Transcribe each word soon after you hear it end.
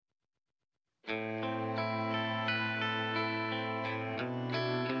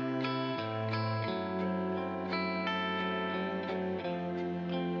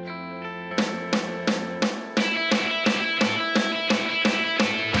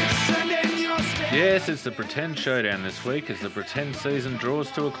Yes, it's the Pretend Showdown this week as the Pretend season draws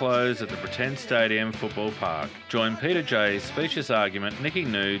to a close at the Pretend Stadium Football Park. Join Peter J, Specious Argument, Nicky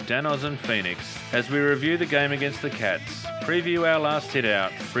New, Danos and Phoenix as we review the game against the Cats, preview our last hit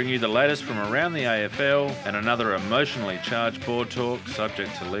out, bring you the latest from around the AFL and another emotionally charged board talk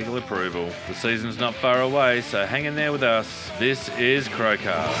subject to legal approval. The season's not far away, so hang in there with us. This is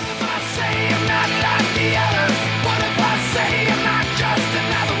Crowcast. What if I say I'm not like the others? What if I say I'm not just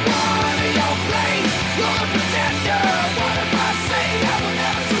another one of your plays? You're a pretender. What if I say I will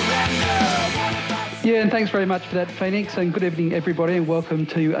never surrender? What if I say... Yeah, and thanks very much for that, Phoenix, and good evening, everybody, and welcome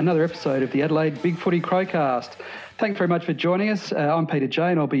to another episode of the Adelaide Big Footy Crowcast. Thanks very much for joining us. I'm Peter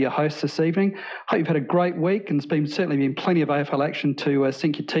J, and I'll be your host this evening. Hope you've had a great week, and there's certainly been plenty of AFL action to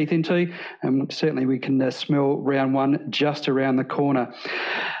sink your teeth into, and certainly we can smell round one just around the corner.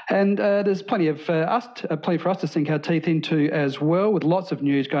 And there's plenty for us to sink our teeth into as well, with lots of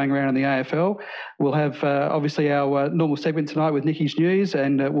news going around in the AFL. We'll have obviously our normal segment tonight with Nicky's news,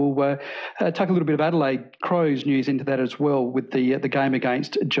 and we'll tuck a little bit of Adelaide Crows news into that as well, with the game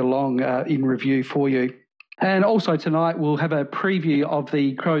against Geelong in review for you. And also tonight we'll have a preview of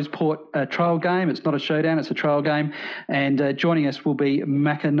the Crows Port trial game. It's not a showdown, it's a trial game. And joining us will be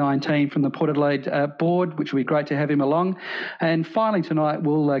Macca19 from the Port Adelaide board, which will be great to have him along. And finally tonight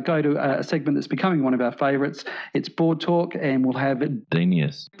we'll go to a segment that's becoming one of our favourites. It's Board Talk, and we'll have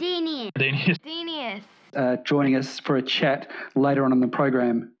Denius joining us for a chat later on in the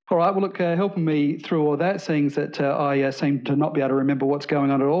program. All right, well, look, helping me through all that, seeing that I seem to not be able to remember what's going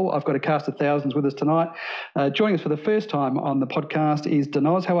on at all, I've got a cast of thousands with us tonight. Joining us for the first time on the podcast is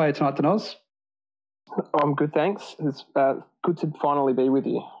Danos. How are you tonight, Danos? I'm good, thanks. It's good to finally be with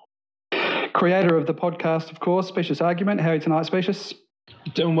you. Creator of the podcast, of course, Specious Argument. How are you tonight, Specious?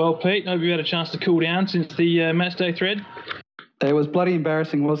 Doing well, Pete. Hope you've had a chance to cool down since the match day thread. It was bloody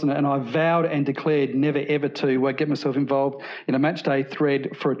embarrassing, wasn't it? And I vowed and declared never ever to get myself involved in a match day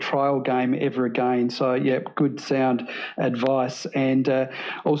thread for a trial game ever again. So, yeah, good sound advice. And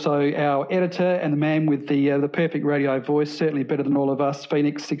also our editor and the man with the perfect radio voice, certainly better than all of us,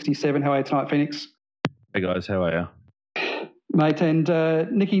 Phoenix67. How are you tonight, Phoenix? Hey guys, how are you? Mate, and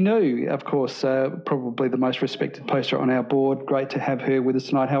Nicky New, of course, probably the most respected poster on our board. Great to have her with us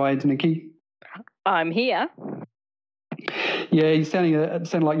tonight. How are you, Nicky? I'm here. Yeah, you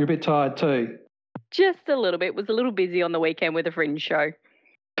sounding like you're a bit tired too. Just a little bit. Was a little busy on the weekend with a fringe show.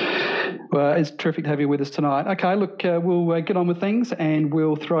 Well, it's terrific to have you with us tonight. Okay, look, we'll get on with things, and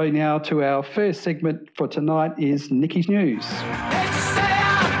we'll throw now to our first segment for tonight is Nicky's News.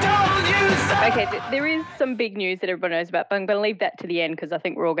 Okay, there is some big news that everyone knows about, but I'm going to leave that to the end because I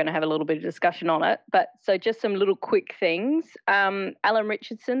think we're all going to have a little bit of discussion on it. But so just some little quick things. Alan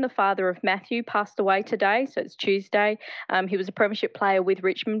Richardson, the father of Matthew, passed away today, so it's Tuesday. He was a premiership player with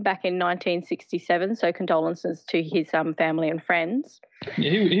Richmond back in 1967, so condolences to his family and friends.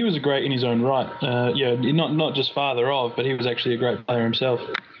 Yeah, he was a great in his own right. Not just father of, but he was actually a great player himself.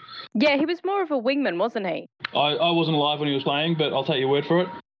 Yeah, he was more of a wingman, wasn't he? I wasn't alive when he was playing, but I'll take your word for it.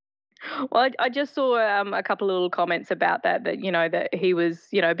 Well, I just saw a couple of little comments about that he was,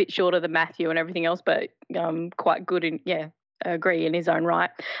 a bit shorter than Matthew and everything else, but quite good I agree in his own right.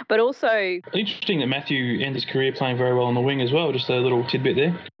 But also... Interesting that Matthew ended his career playing very well on the wing as well, just a little tidbit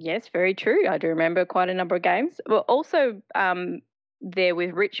there. Yes, very true. I do remember quite a number of games. Well, also... there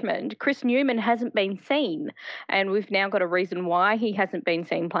with Richmond, Chris Newman hasn't been seen, and we've now got a reason why he hasn't been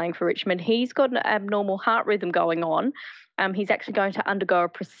seen playing for Richmond. He's got an abnormal heart rhythm going on. He's actually going to undergo a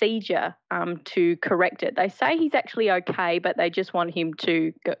procedure to correct it. They say he's actually okay, but they just want him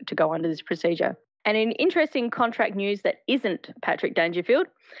to go under this procedure. And in interesting contract news that isn't Patrick Dangerfield,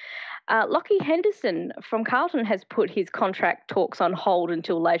 Lockie Henderson from Carlton has put his contract talks on hold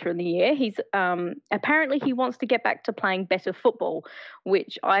until later in the year. He's apparently he wants to get back to playing better football,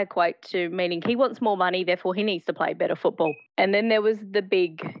 which I equate to meaning he wants more money, therefore he needs to play better football. And then there was the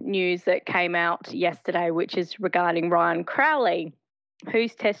big news that came out yesterday, which is regarding Ryan Crowley,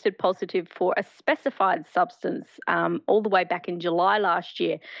 who's tested positive for a specified substance all the way back in July last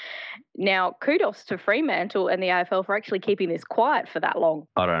year. Now, kudos to Fremantle and the AFL for actually keeping this quiet for that long.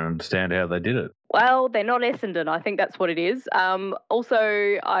 I don't understand how they did it. Well, they're not Essendon. I think that's what it is.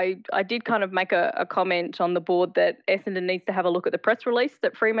 Also, I did kind of make a comment on the board that Essendon needs to have a look at the press release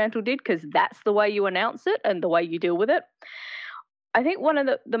that Fremantle did, because that's the way you announce it and the way you deal with it. I think one of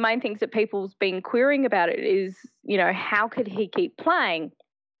the main things that people's been querying about it is, how could he keep playing?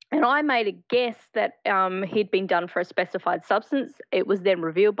 And I made a guess that he'd been done for a specified substance. It was then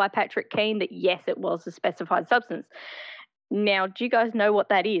revealed by Patrick Keane that, yes, it was a specified substance. Now, do you guys know what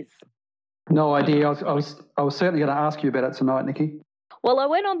that is? No idea. I was certainly going to ask you about it tonight, Nikki. Well, I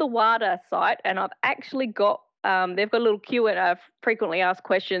went on the WADA site and I've actually got, they've got a little Q&A, frequently asked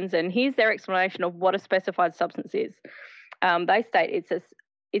questions, and here's their explanation of what a specified substance is. They state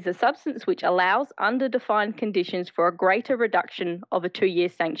it's a substance which allows, under defined conditions, for a greater reduction of a 2-year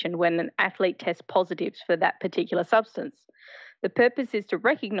sanction when an athlete tests positive for that particular substance. The purpose is to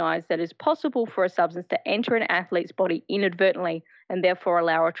recognise that it's possible for a substance to enter an athlete's body inadvertently and therefore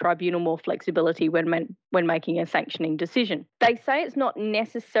allow a tribunal more flexibility when making a sanctioning decision. They say it's not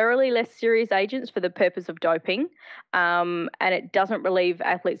necessarily less serious agents for the purpose of doping, and it doesn't relieve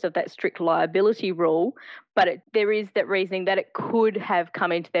athletes of that strict liability rule, but there is that reasoning that it could have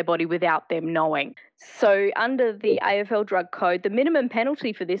come into their body without them knowing. So under the AFL drug code, the minimum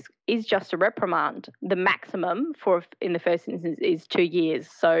penalty for this is just a reprimand. The maximum in the first instance is 2 years.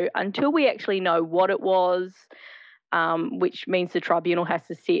 So until we actually know what it was, which means the tribunal has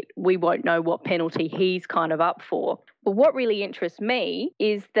to sit, we won't know what penalty he's kind of up for. But what really interests me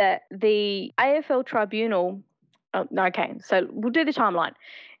is that the AFL tribunal, okay, so we'll do the timeline.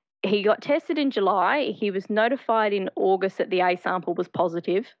 He got tested in July. He was notified in August that the A sample was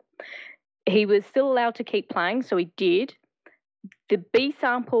positive. He was still allowed to keep playing, so he did. The B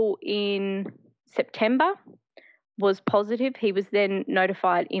sample in September was positive. He was then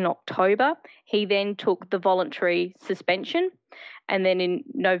notified in October. He then took the voluntary suspension, and then in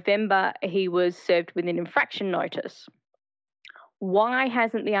November he was served with an infraction notice. Why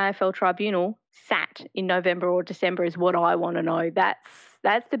hasn't the AFL tribunal sat in November or December is what I want to know.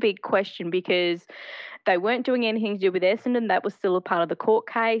 That's the big question, because they weren't doing anything to do with Essendon. That was still a part of the court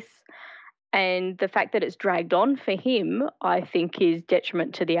case. And the fact that it's dragged on for him, I think, is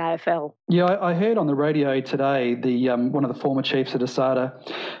detriment to the AFL. Yeah, I heard on the radio today one of the former chiefs at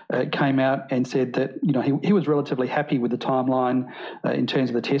ASADA came out and said that he was relatively happy with the timeline in terms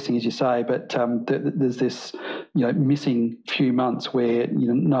of the testing, as you say, but there's this missing few months where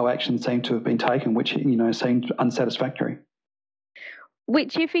no action seemed to have been taken, which seemed unsatisfactory.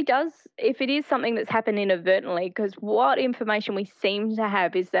 Which if it is something that's happened inadvertently, because what information we seem to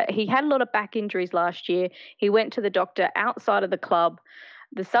have is that he had a lot of back injuries last year. He went to the doctor outside of the club.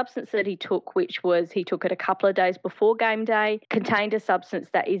 The substance that he took, he took it a couple of days before game day, contained a substance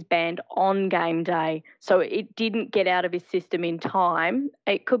that is banned on game day. So it didn't get out of his system in time.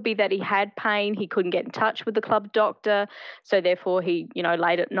 It could be that he had pain. He couldn't get in touch with the club doctor. So therefore he,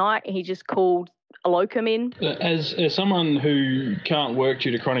 late at night, he just called a locum in. As someone who can't work due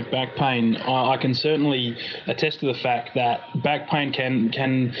to chronic back pain, I can certainly attest to the fact that back pain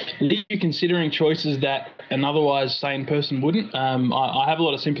can leave you considering choices that an otherwise sane person wouldn't. I have a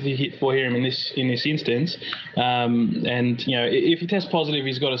lot of sympathy for him in this instance, and if he tests positive,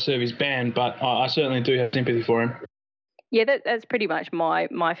 he's got to serve his ban. But I certainly do have sympathy for him. Yeah, that's pretty much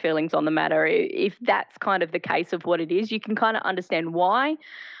my feelings on the matter. If that's kind of the case of what it is, you can kind of understand why.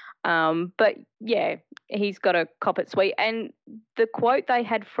 But yeah, he's got to cop it sweet. And the quote they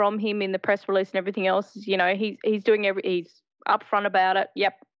had from him in the press release and everything else, he's doing he's upfront about it.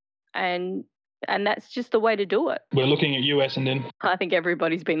 Yep. And that's just the way to do it. We're looking at you, Essendon. I think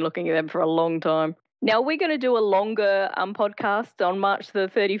everybody's been looking at them for a long time. Now we're going to do a longer podcast on March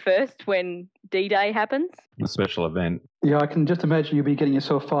the 31st when D-Day happens. A special event. Yeah, I can just imagine you'll be getting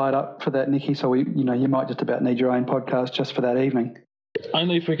yourself fired up for that, Nikki. So you might just about need your own podcast just for that evening.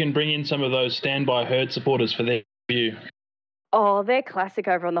 Only if we can bring in some of those standby herd supporters for their view. Oh, they're classic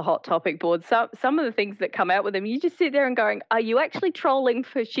over on the Hot Topic board. So some of the things that come out with them, you just sit there and going, are you actually trolling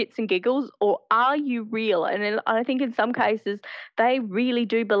for shits and giggles, or are you real? And I think in some cases they really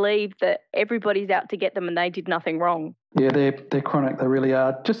do believe that everybody's out to get them and they did nothing wrong. Yeah, they're chronic. They really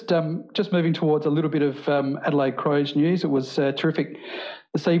are. Just moving towards a little bit of Adelaide Crows news. It was terrific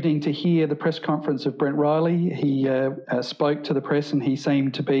this evening to hear the press conference of Brent Riley. He spoke to the press and he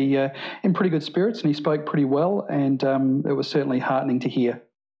seemed to be in pretty good spirits, and he spoke pretty well, and it was certainly heartening to hear.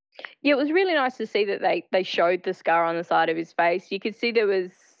 Yeah, it was really nice to see that they showed the scar on the side of his face. You could see there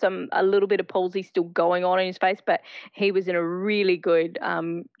was a little bit of palsy still going on in his face, but he was in a really good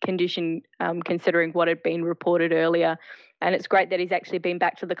condition considering what had been reported earlier. And it's great that he's actually been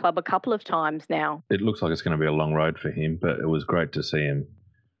back to the club a couple of times now. It looks like it's going to be a long road for him, but it was great to see him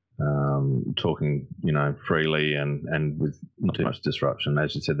talking, freely and with not too much disruption.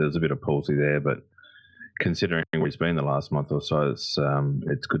 As you said, there's a bit of palsy there, but considering where he's been the last month or so,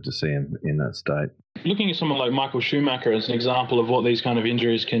 it's good to see him in that state. looking at someone like Michael Schumacher as an example of what these kind of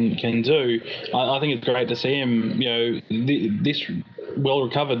injuries can do, I think it's great to see him, this well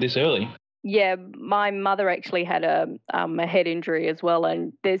recovered this early. Yeah, my mother actually had a head injury as well,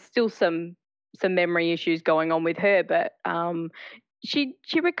 and there's still some memory issues going on with her, but she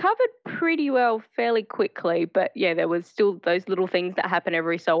recovered pretty well fairly quickly. But yeah, there was still those little things that happen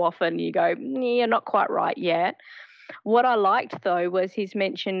every so often. You go, yeah, not quite right yet. What I liked, though, was his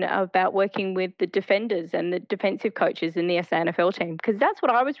mention about working with the defenders and the defensive coaches in the SANFL team, because that's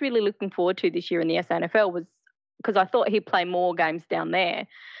what I was really looking forward to this year in the SANFL, was because I thought he'd play more games down there,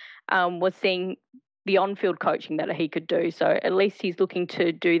 was seeing the on-field coaching that he could do. So at least he's looking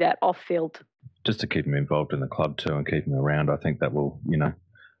to do that off-field. Just to keep him involved in the club too and keep him around, I think that will,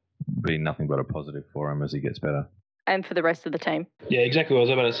 be nothing but a positive for him as he gets better. And for the rest of the team. Yeah, exactly what I was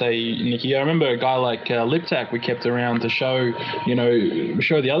about to say, Nikki. I remember a guy like Liptak we kept around to show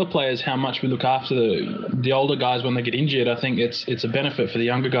the other players how much we look after the older guys when they get injured. I think it's a benefit for the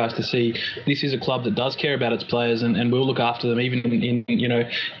younger guys to see this is a club that does care about its players and will look after them even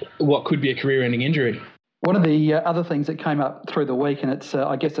in what could be a career-ending injury. One of the other things that came up through the week, and it's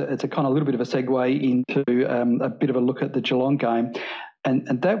I guess it's a kind of little bit of a segue into a bit of a look at the Geelong game,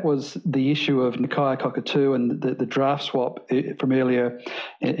 and that was the issue of Nakia Cockatoo and the draft swap from earlier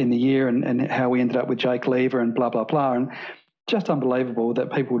in the year, and how we ended up with Jake Lever and blah, blah, blah. And just unbelievable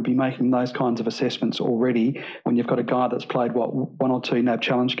that people would be making those kinds of assessments already when you've got a guy that's played, one or two NAB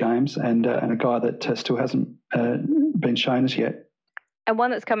Challenge games and a guy that still hasn't been shown as yet. And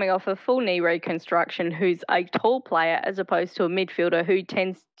one that's coming off a full knee reconstruction, who's a tall player as opposed to a midfielder who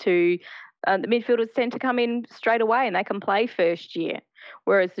tends to, the midfielders tend to come in straight away and they can play first year,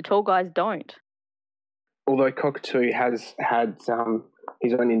 whereas the tall guys don't. Although Cockatoo has had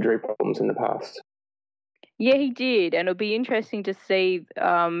his own injury problems in the past. Yeah, he did, and it'll be interesting to see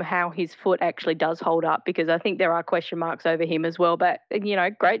how his foot actually does hold up, because I think there are question marks over him as well. But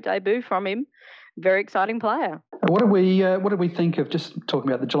great debut from him. Very exciting player. What did we think of, just talking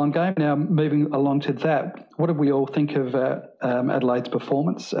about the Geelong game, now moving along to that, what did we all think of Adelaide's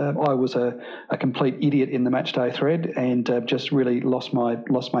performance? I was a complete idiot in the match day thread and just really lost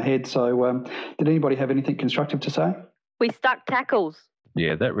my head. So did anybody have anything constructive to say? We stuck tackles.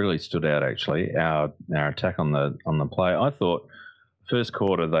 Yeah, that really stood out actually, our attack on the play. I thought first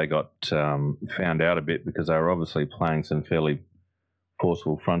quarter they got found out a bit because they were obviously playing some fairly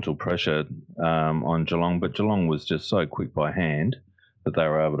forceful frontal pressure on Geelong, but Geelong was just so quick by hand that they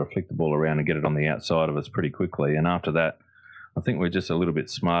were able to flick the ball around and get it on the outside of us pretty quickly. And after that, I think we're just a little bit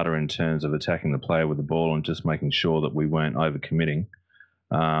smarter in terms of attacking the player with the ball and just making sure that we weren't overcommitting.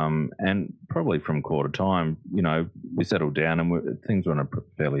 And probably from quarter time, we settled down and things were on a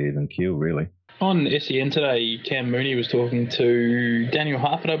fairly even keel, really. On SEN today, Cam Mooney was talking to Daniel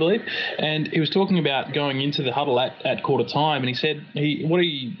Harford, I believe, and he was talking about going into the huddle at quarter time, and he said he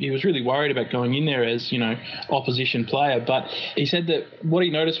was really worried about going in there as, opposition player, but he said that what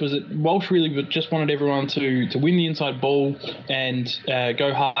he noticed was that Walsh really just wanted everyone to win the inside ball and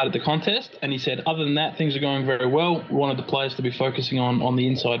go hard at the contest, and he said other than that, things are going very well. We wanted the players to be focusing on the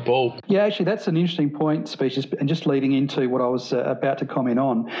inside ball. Yeah, actually, that's an interesting point, Speeches, and just leading into what I was about to comment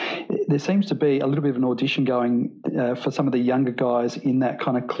on, there seems to be a little bit of an audition going for some of the younger guys in that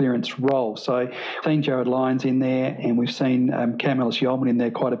kind of clearance role. So we've seen Jared Lyons in there, and we've seen Cam Ellis-Yeoman in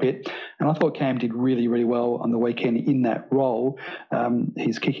there quite a bit. And I thought Cam did really, really well on the weekend in that role.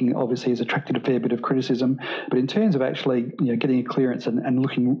 His kicking obviously has attracted a fair bit of criticism, but in terms of actually getting a clearance and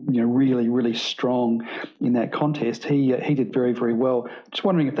looking really, really strong in that contest, he did very, very well. Just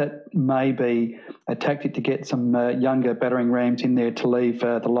wondering if that may be a tactic to get some younger battering rams in there to leave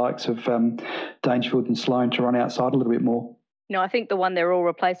the likes of Dangerfield and Sloan to run outside a little bit more. No, I think the one they're all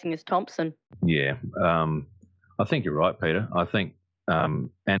replacing is Thompson. Yeah, I think you're right, Peter. I think,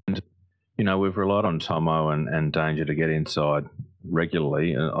 we've relied on Tomo and Danger to get inside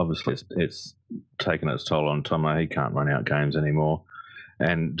regularly. Obviously, it's taken its toll on Tomo. He can't run out games anymore.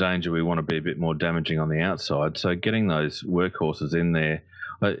 And Danger, we want to be a bit more damaging on the outside. So getting those workhorses in there,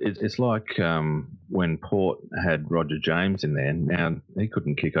 it's like when Port had Roger James in there. Now, he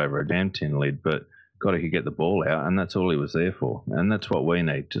couldn't kick over a damn tin lid, but God, he could get the ball out, and that's all he was there for. And that's what we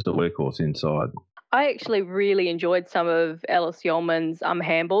need, just a workhorse inside. I actually really enjoyed some of Ellis-Yeoman's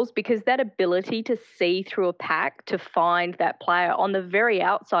handballs, because that ability to see through a pack to find that player on the very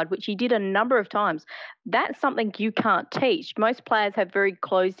outside, which he did a number of times, that's something you can't teach. Most players have very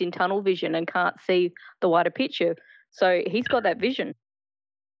closed-in tunnel vision and can't see the wider picture. So he's got that vision.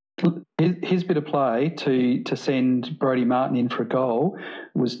 His bit of play to send Brodie Martin in for a goal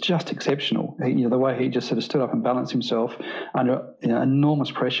was just exceptional. The way he just sort of stood up and balanced himself under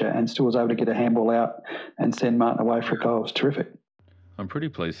enormous pressure and still was able to get a handball out and send Martin away for a goal was terrific. I'm pretty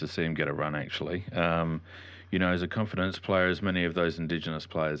pleased to see him get a run, actually. As a confidence player, as many of those Indigenous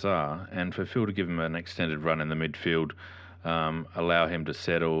players are, and for Phil to give him an extended run in the midfield, allow him to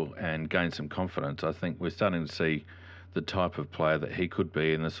settle and gain some confidence, I think we're starting to see the type of player that he could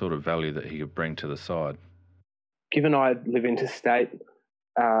be and the sort of value that he could bring to the side. Given I live interstate,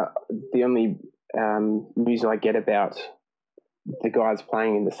 the only news I get about the guys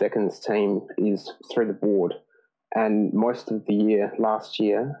playing in the seconds team is through the board. And most of the year, last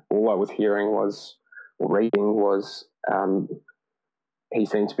year, all I was hearing was, or reading was, he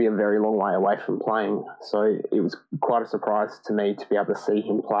seemed to be a very long way away from playing. So it was quite a surprise to me to be able to see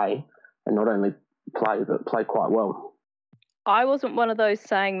him play, and not only play, but play quite well. I wasn't one of those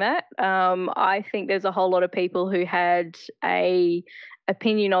saying that. I think there's a whole lot of people who had a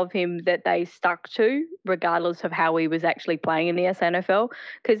opinion of him that they stuck to, regardless of how he was actually playing in the SANFL,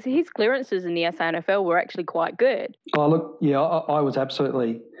 because his clearances in the SANFL were actually quite good. Oh, look, yeah, I was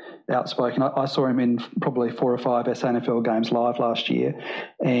absolutely outspoken. I saw him in probably 4 or 5 SANFL games live last year,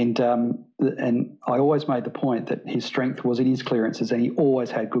 and I always made the point that his strength was in his clearances, and he always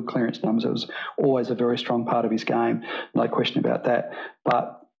had good clearance numbers. It was always a very strong part of his game, no question about that.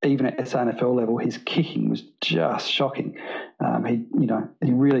 But even at SANFL level, his kicking was just shocking.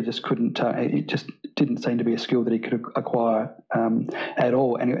 He really just couldn't. It just didn't seem to be a skill that he could acquire at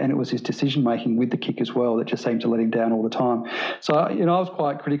all. And it was his decision making with the kick as well that just seemed to let him down all the time. So I was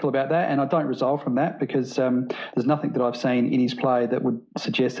quite critical about that, and I don't resolve from that because there's nothing that I've seen in his play that would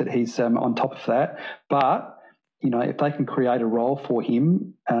suggest that he's on top of that. But if they can create a role for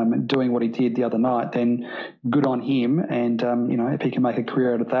him doing what he did the other night, then good on him. And, if he can make a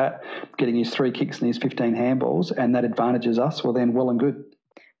career out of that, getting his 3 kicks and his 15 handballs, and that advantages us, well, then well and good.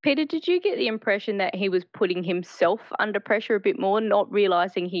 Peter, did you get the impression that he was putting himself under pressure a bit more, not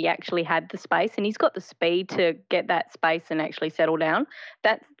realising he actually had the space? And he's got the speed to get that space and actually settle down.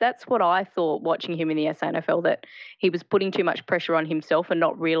 That's what I thought watching him in the SANFL, that he was putting too much pressure on himself and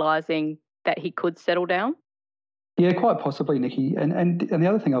not realising that he could settle down. Yeah, quite possibly, Nicky. And the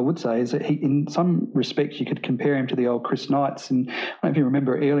other thing I would say is that he, in some respects, you could compare him to the old Chris Knights. And I don't know if you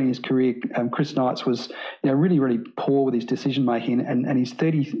remember early in his career, Chris Knights was really, really poor with his decision making, and his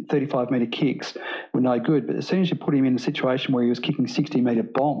 35 metre kicks were no good. But as soon as you put him in a situation where he was kicking 60 metre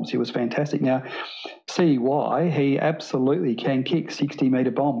bombs, he was fantastic. Now, CY, he absolutely can kick 60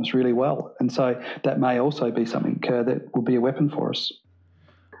 metre bombs really well. And so that may also be something that will be a weapon for us.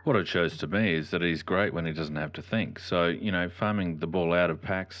 What it shows to me is that he's great when he doesn't have to think. So, farming the ball out of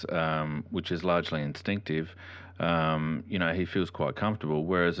packs, which is largely instinctive, he feels quite comfortable.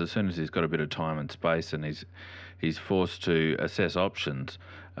 Whereas as soon as he's got a bit of time and space and he's forced to assess options,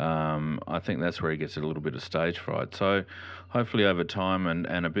 I think that's where he gets a little bit of stage fright. So hopefully over time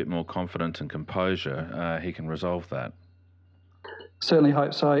and a bit more confidence and composure, he can resolve that. Certainly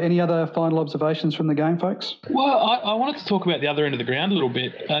hope so. Any other final observations from the game, folks? Well, I wanted to talk about the other end of the ground a little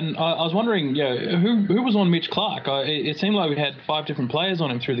bit, and I was wondering, who was on Mitch Clark? It seemed like we had 5 different players on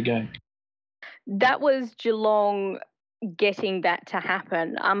him through the game. That was Geelong getting that to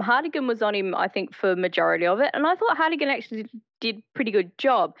happen. Hartigan was on him, I think, for majority of it, and I thought Hartigan actually did a pretty good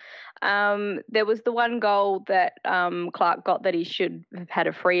job. There was the one goal that Clark got that he should have had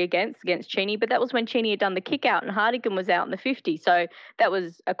a free against Cheney, but that was when Cheney had done the kick out and Hartigan was out in the 50. So that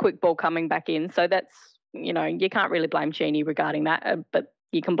was a quick ball coming back in. So that's, you can't really blame Cheney regarding that, but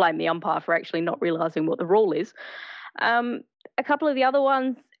you can blame the umpire for actually not realising what the rule is. A couple of the other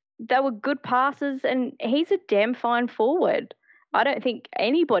ones, they were good passes, and he's a damn fine forward. I don't think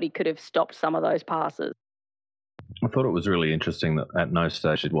anybody could have stopped some of those passes. I thought it was really interesting that at no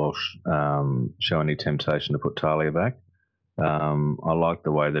stage did Walsh show any temptation to put Talia back. I liked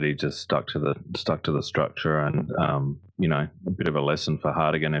the way that he just stuck to the structure, and a bit of a lesson for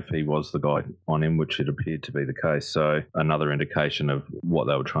Hartigan if he was the guy on him, which it appeared to be the case. So another indication of what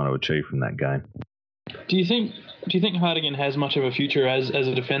they were trying to achieve from that game. Do you think Hartigan has much of a future as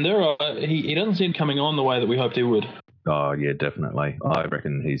a defender, or he doesn't seem coming on the way that we hoped he would? Oh yeah, definitely. I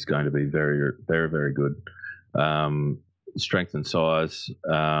reckon he's going to be very, very, very good. Strength and size,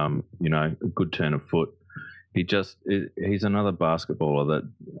 a good turn of foot. He's another basketballer that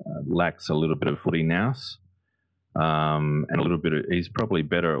lacks a little bit of footy nous, and he's probably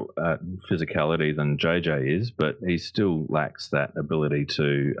better at physicality than JJ is, but he still lacks that ability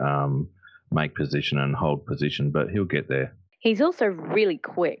to make position and hold position, but he'll get there. He's also really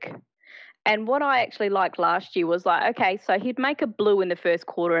quick. And what I actually liked last year was like, okay, so he'd make a blue in the first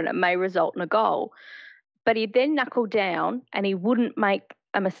quarter and it may result in a goal, but he'd then knuckle down and he wouldn't make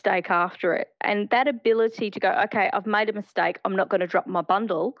a mistake after it. And that ability to go, okay, I've made a mistake, I'm not going to drop my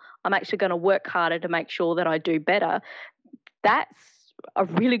bundle, I'm actually going to work harder to make sure that I do better. That's a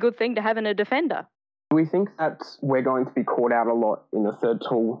really good thing to have in a defender. We think that we're going to be caught out a lot in the third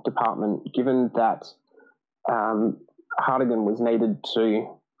tall department, given that Hartigan was needed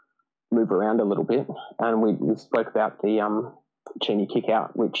to move around a little bit. And we spoke about the Cheney kick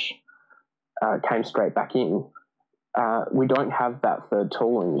out, which came straight back in. We don't have that third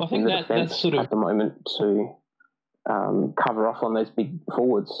tall in the defence at the moment to cover off on those big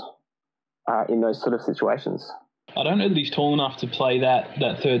forwards in those sort of situations. I don't know that he's tall enough to play that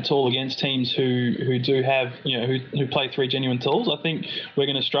third tall against teams who do have, who play three genuine talls. I think we're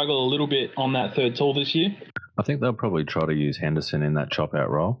going to struggle a little bit on that third tall this year. I think they'll probably try to use Henderson in that chop-out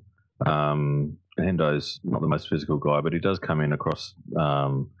role. Hendo's not the most physical guy, but he does come in across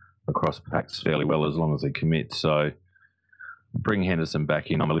packs fairly well as long as he commits. So bring Henderson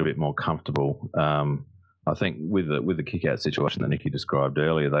back in, I'm a little bit more comfortable. I think with the kick-out situation that Nicky described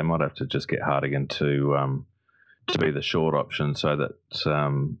earlier, they might have to just get Hartigan to be the short option so that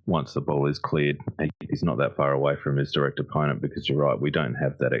once the ball is cleared, he's not that far away from his direct opponent, because you're right, we don't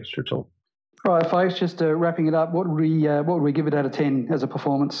have that extra tool. All right, folks, just wrapping it up, what would we give it out of 10 as a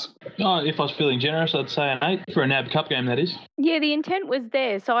performance? If I was feeling generous, I'd say an 8 for a NAB Cup game, that is. Yeah, the intent was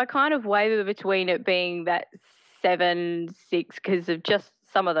there, so I kind of waver between it being that 7-6 because of just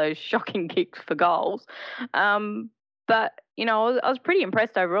some of those shocking kicks for goals. But, I was pretty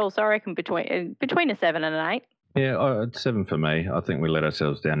impressed overall, so I reckon between a 7 and an 8. Yeah, 7 for me. I think we let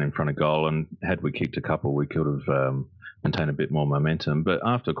ourselves down in front of goal, and had we kicked a couple, we could have maintained a bit more momentum. But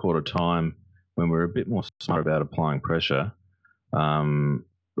after quarter time, when we were a bit more smart about applying pressure,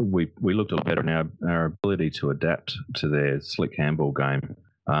 we looked a lot better, and our ability to adapt to their slick handball game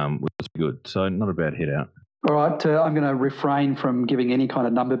was good. So not a bad hit out. All right, I'm going to refrain from giving any kind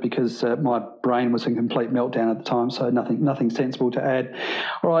of number because my brain was in complete meltdown at the time, so nothing sensible to add.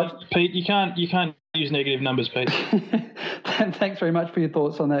 All right, Pete, you can't use negative numbers, Pete. Thanks very much for your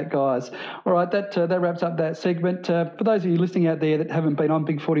thoughts on that, guys. All right, that wraps up that segment. For those of you listening out there that haven't been on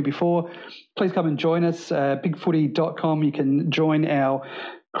Big Footy before, please come and join us. Bigfooty.com. You can join our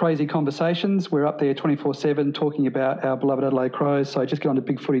crazy conversations. We're up there 24/7 talking about our beloved Adelaide Crows. So just get on to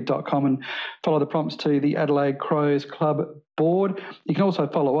bigfooty.com and follow the prompts to the Adelaide Crows Club board. You can also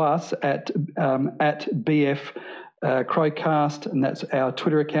follow us at BF Crowcast, and that's our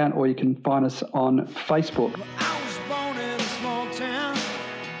Twitter account, or you can find us on Facebook.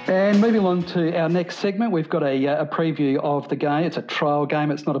 And moving along to our next segment, we've got a preview of the game. It's a trial game.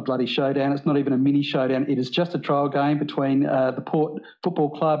 It's not a bloody showdown. It's not even a mini showdown. It is just a trial game between the Port Football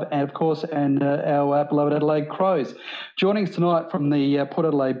Club and, of course, our beloved Adelaide Crows. Joining us tonight from the Port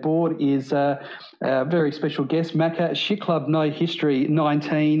Adelaide board is a very special guest, Macca, Shit Club No History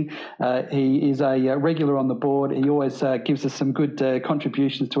 19. He is a regular on the board. He always gives us some good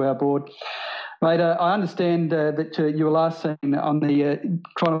contributions to our board. Mate, I understand that you were last seen on the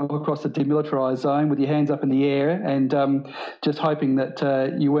trying to walk across the demilitarised zone with your hands up in the air, and just hoping that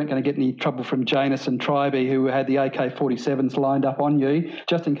you weren't going to get any trouble from Janus and Tryby, who had the AK-47s lined up on you,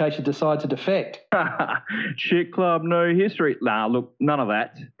 just in case you decide to defect. Shit Club, no history. Nah, look, none of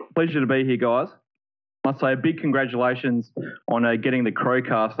that. Pleasure to be here, guys. I must say a big congratulations on getting the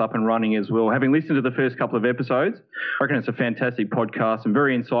Crowcast up and running as well. Having listened to the first couple of episodes, I reckon it's a fantastic podcast and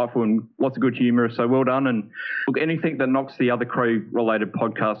very insightful and lots of good humour, so well done. And look, anything that knocks the other Crow-related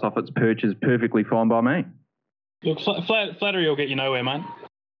podcasts off its perch is perfectly fine by me. Look, flattery will get you nowhere, mate.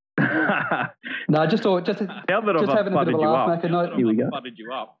 No, just having a bit of a laugh, mate. Here we go. Flooded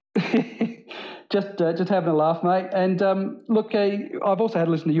you up. Just having a laugh, mate. And look, I've also had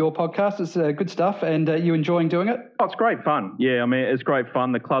a listen to your podcast. It's good stuff, and you enjoying doing it? Oh, it's great fun. Yeah, I mean, it's great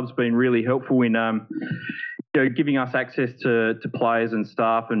fun. The club's been really helpful in giving us access to players and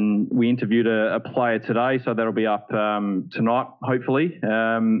staff, and we interviewed a player today, so that'll be up tonight, hopefully.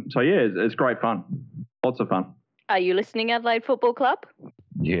 So yeah, it's great fun. Lots of fun. Are you listening, Adelaide Football Club?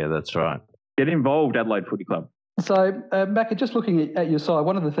 Yeah, that's right. Get involved, Adelaide Footy Club. So, Macca, just looking at your side,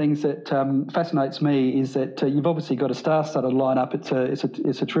 one of the things that fascinates me is that you've obviously got a star-studded lineup.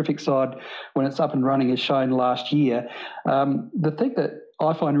 It's a terrific side when it's up and running, as shown last year. The thing that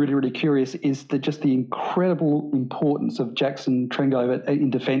I find really, really curious is just the incredible importance of Jackson Trengove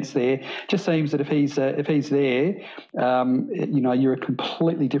in defence there. It just seems that if he's there, you're a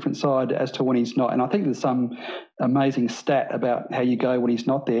completely different side as to when he's not. And I think there's some amazing stat about how you go when he's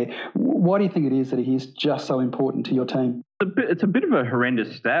not there. Why do you think it is that he is just so important to your team? It's a bit of a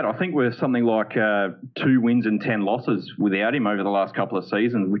horrendous stat. I think we're something like 2 wins and 10 losses without him over the last couple of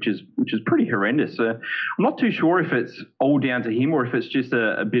seasons, which is pretty horrendous. I'm not too sure if it's all down to him or if it's just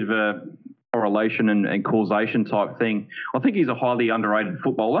a bit of a correlation and causation type thing. I think he's a highly underrated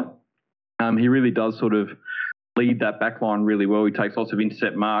footballer. He really does sort of lead that back line really well. He takes lots of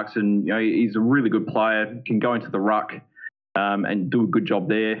intercept marks, and he's a really good player, can go into the ruck and do a good job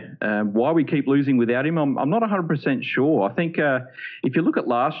there. Why we keep losing without him, I'm not 100% sure. I think if you look at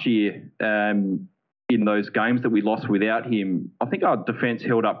last year, in those games that we lost without him, I think our defence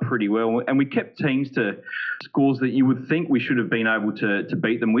held up pretty well, and we kept teams to scores that you would think we should have been able to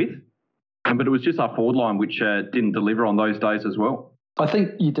beat them with. But it was just our forward line which didn't deliver on those days as well. I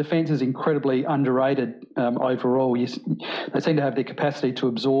think your defence is incredibly underrated overall. They seem to have the capacity to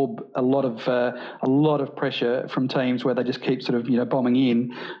absorb a lot of pressure from teams where they just keep sort of bombing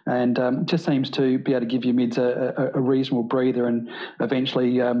in, and just seems to be able to give your mids a reasonable breather and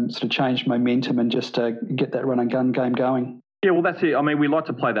eventually sort of change momentum and just get that run and gun game going. Yeah, well, that's it. I mean, we like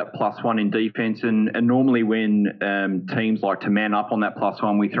to play that +1 in defence, and normally when teams like to man up on that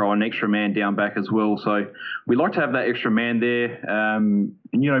 +1, we throw an extra man down back as well. So we like to have that extra man there.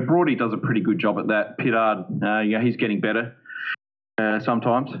 Brody does a pretty good job at that. Pittard, he's getting better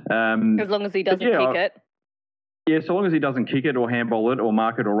sometimes. As long as he doesn't kick it. Yeah, so long as he doesn't kick it or handball it or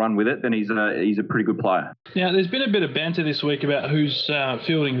mark it or run with it, then he's a pretty good player. Now, there's been a bit of banter this week about who's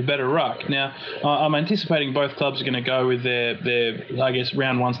fielding the better ruck. Now, I'm anticipating both clubs are going to go with their I guess,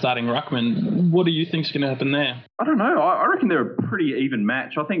 round one starting ruckman. What do you think's going to happen there? I don't know. I reckon they're a pretty even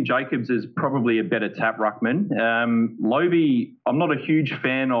match. I think Jacobs is probably a better tap ruckman. Lobie, I'm not a huge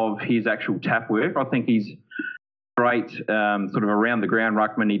fan of his actual tap work. I think he's great sort of around the ground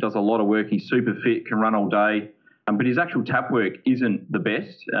ruckman. He does a lot of work. He's super fit, can run all day. But his actual tap work isn't the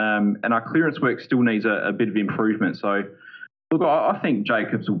best, and our clearance work still needs a bit of improvement. So, look, I think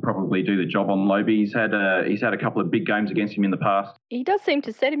Jacobs will probably do the job on Lobie. He's had a couple of big games against him in the past. He does seem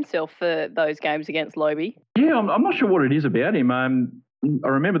to set himself for those games against Lobie. Yeah, I'm not sure what it is about him. I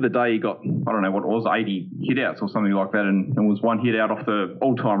remember the day he got, I don't know what it was, 80 hit-outs or something like that, and was one hit-out off the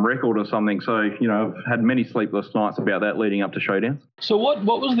all-time record or something. So, I've had many sleepless nights about that leading up to showdowns. So what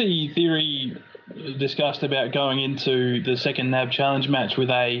was the theory discussed about going into the second NAB Challenge match with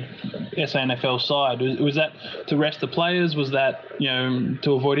a SANFL side? Was that to rest the players? Was that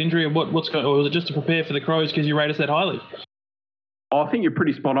to avoid injury? Or what's going? Or was it just to prepare for the Crows because you rate us that highly? I think you're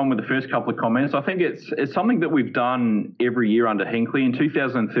pretty spot on with the first couple of comments. I think it's something that we've done every year under Hinkley. In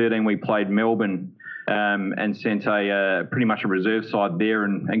 2013, we played Melbourne and sent pretty much a reserve side there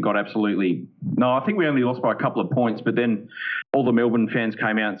and got absolutely... No, I think we only lost by a couple of points, but then all the Melbourne fans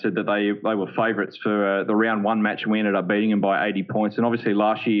came out and said that they were favourites for the round one match, and we ended up beating them by 80 points. And obviously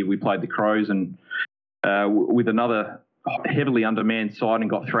last year we played the Crows and with another heavily undermanned side and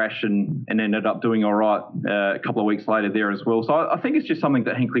got thrashed and ended up doing all right a couple of weeks later there as well. So I think it's just something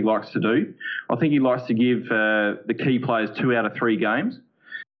that Hinkley likes to do. I think he likes to give the key players 2 out of 3 games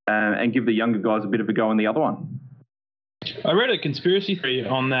and give the younger guys a bit of a go in the other one. I read a conspiracy theory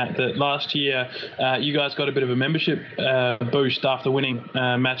on that last year you guys got a bit of a membership boost after winning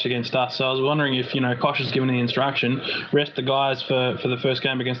a match against us. So I was wondering if, Kosh has given the instruction, rest the guys for the first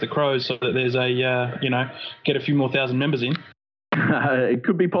game against the Crows so that there's get a few more thousand members in. It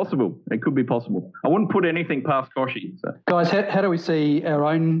could be possible. I wouldn't put anything past Koshy. So. Guys, how do we see our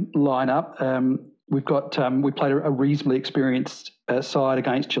own lineup? We've got we played a reasonably experienced side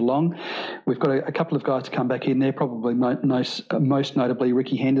against Geelong. We've got a couple of guys to come back in there, probably most notably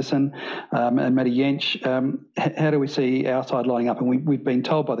Ricky Henderson and Matty Yench. How do we see our side lining up? And we've been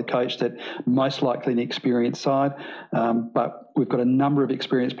told by the coach that most likely an experienced side, but we've got a number of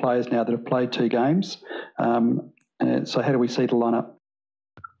experienced players now that have played 2 games. So how do we see the lineup?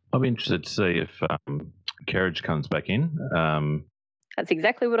 I'll be interested to see if Kerridge comes back in. That's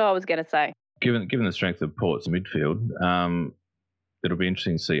exactly what I was going to say. Given the strength of Port's midfield, it'll be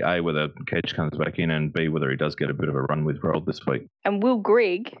interesting to see A, whether Kedge comes back in, and B, whether he does get a bit of a run with Roll this week. And will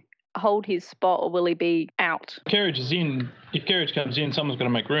Grigg hold his spot, or will he be out? Kerridge is in. If Kerridge comes in, someone's got to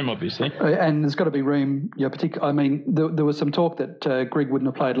make room, obviously. And there's got to be room. I mean, there was some talk that Grigg wouldn't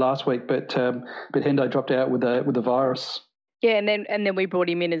have played last week, but Hendo dropped out with a virus. Yeah, and then we brought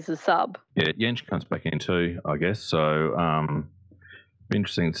him in as a sub. Yeah, Yench comes back in too, I guess. So.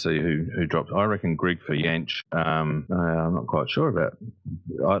 Interesting to see who dropped. I reckon Grigg for Yench. I'm not quite sure about.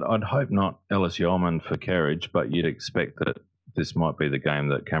 I'd hope not Ellis Yeoman for Kerridge, but you'd expect that this might be the game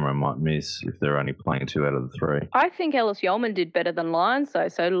that Cameron might miss if they're only playing 2 out of the 3. I think Ellis Yeoman did better than Lyons, though,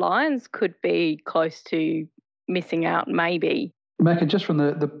 so Lyons could be close to missing out, maybe. Macca, just from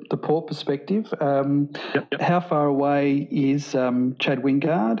the Port perspective, Yep. how far away is Chad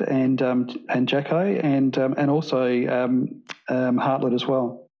Wingard and Jacko and also Hartlett as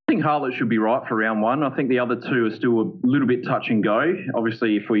well? I think Hartlett should be right for round one. I think the other two are still a little bit touch and go.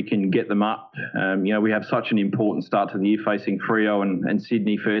 Obviously, if we can get them up, we have such an important start to the year facing Freo and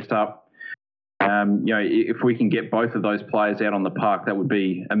Sydney first up. If we can get both of those players out on the park, that would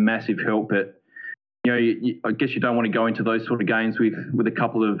be a massive help. But I guess you don't want to go into those sort of games with a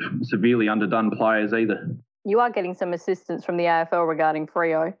couple of severely underdone players either. You are getting some assistance from the AFL regarding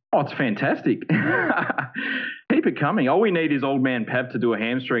Freo. Oh, it's fantastic. Keep it coming. All we need is old man Pav to do a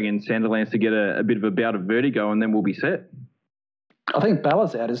hamstring and Sandilands to get a bit of a bout of vertigo, and then we'll be set. I think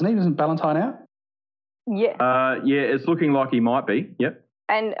Balla's out, isn't he? Isn't Ballantyne out? Yeah. It's looking like he might be. Yep.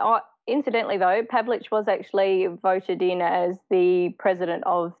 And incidentally, though, Pavlich was actually voted in as the president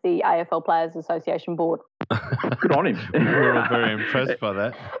of the AFL Players Association board. Good on him. We're all very impressed by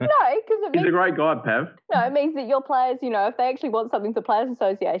that. No, because He's a great guy, Pav. No, it means that your players, if they actually want something for Players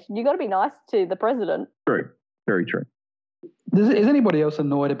Association, you've got to be nice to the president. True. Very true. Is anybody else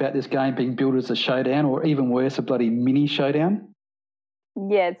annoyed about this game being billed as a showdown, or even worse, a bloody mini showdown?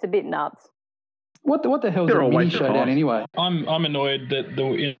 Yeah, it's a bit nuts. What the hell is They're a all mini waste of showdown time. anyway? I'm annoyed that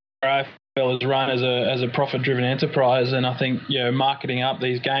the AFL is run as a profit-driven enterprise, and I think marketing up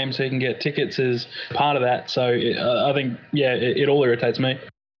these games so you can get tickets is part of that. So I think it all irritates me.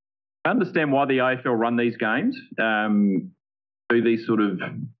 I understand why the AFL run these games, do these sort of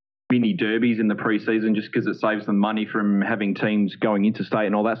mini derbies in the pre-season just because it saves them money from having teams going interstate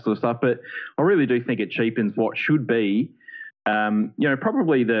and all that sort of stuff. But I really do think it cheapens what should be,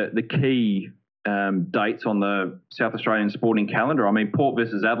 probably the key dates on the South Australian sporting calendar. I mean, Port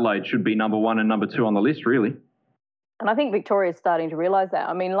versus Adelaide should be number one and number two on the list, really. And I think Victoria's starting to realise that.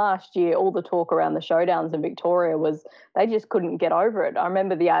 I mean, last year, all the talk around the showdowns in Victoria was they just couldn't get over it. I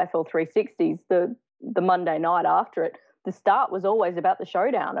remember the AFL 360s, the Monday night after it, the start was always about the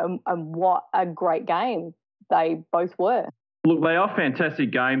showdown, and what a great game they both were. Look, they are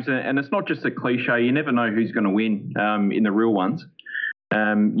fantastic games, and it's not just a cliche. You never know who's going to win in the real ones.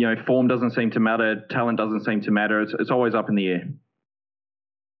 Form doesn't seem to matter. Talent doesn't seem to matter. It's always up in the air.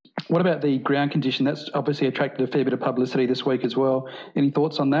 What about the ground condition? That's obviously attracted a fair bit of publicity this week as well. Any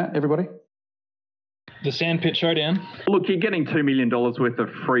thoughts on that, everybody? The Sandpit Showdown. Look, you're getting $2 million worth of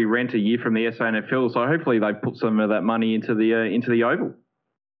free rent a year from the SANFL, so hopefully they put some of that money into the Oval.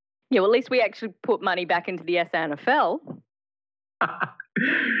 Yeah, well, at least we actually put money back into the SANFL.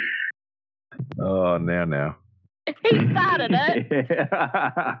 Oh, now. He started it.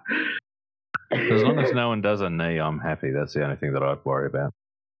 As long as no one does a knee, I'm happy. That's the only thing that I'd worry about.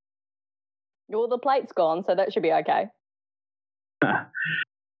 Well, the plate's gone, so that should be okay.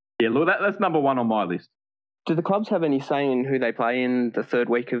 Yeah, look, that's number one on my list. Do the clubs have any say in who they play in the third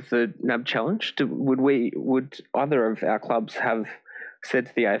week of the NAB Challenge? Would either of our clubs have said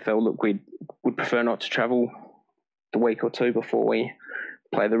to the AFL, look, we would prefer not to travel the week or two before we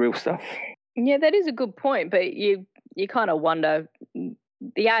play the real stuff? Yeah, that is a good point, but you kind of wonder.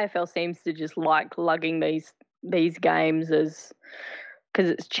 The AFL seems to just like lugging these games because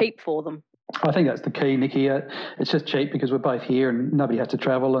it's cheap for them. I think that's the key, Nikki. It's just cheap because we're both here and nobody has to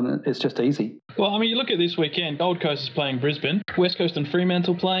travel, and it's just easy. Well, I mean, you look at this weekend, Gold Coast is playing Brisbane, West Coast and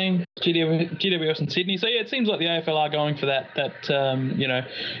Fremantle playing, GWS and Sydney. So, yeah, it seems like the AFL are going for that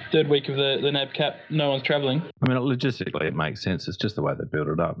third week of the NAB Cap, no one's travelling. I mean, logistically, it makes sense. It's just the way they build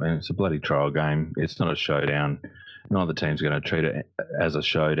it up. And it's a bloody trial game. It's not a showdown. Neither team's going to treat it as a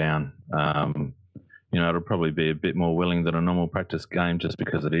showdown. It'll probably be a bit more willing than a normal practice game just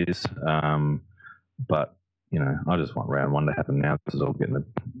because it is. But I just want round one to happen now. This is all getting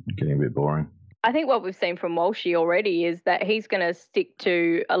a bit boring. I think what we've seen from Walshy already is that he's going to stick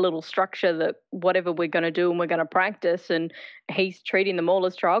to a little structure that whatever we're going to do and we're going to practice, and he's treating them all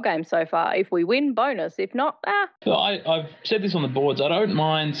as trial games so far. If we win, bonus. If not, Well, I've said this on the boards. I don't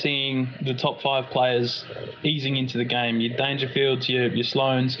mind seeing the top five players easing into the game. Your Dangerfields, your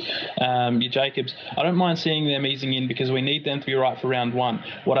Sloanes, your Jacobs. I don't mind seeing them easing in because we need them to be right for round one.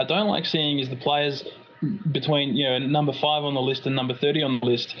 What I don't like seeing is the players between number 5 on the list and number 30 on the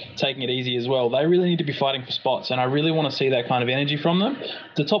list taking it easy as well. They really need to be fighting for spots, and I really want to see that kind of energy from them.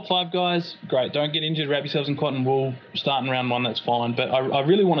 The top 5 guys, great, don't get injured, wrap yourselves in cotton wool, starting round one, that's fine, but I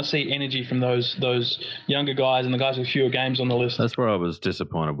really want to see energy from those younger guys and the guys with fewer games on the list. That's where I was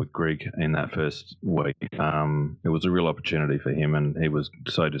disappointed with Greg in that first week. It was a real opportunity for him, and he was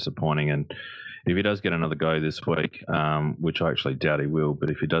so disappointing. And if he does get another go this week, which I actually doubt he will,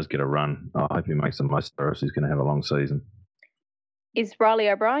 but if he does get a run, I hope he makes the most of it, or else he's going to have a long season. is Riley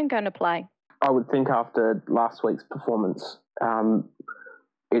O'Brien going to play? I would think after last week's performance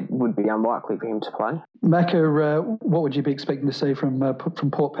it would be unlikely for him to play. Macca, what would you be expecting to see from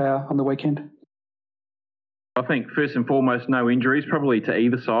Port Power on the weekend? I think first and foremost, no injuries, probably to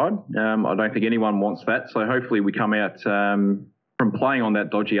either side. I don't think anyone wants that. So hopefully we come out from playing on that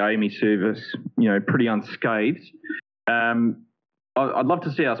dodgy AAMI service, pretty unscathed. I'd love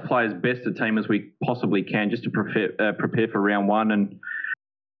to see us play as best a team as we possibly can, just to prepare for round one. And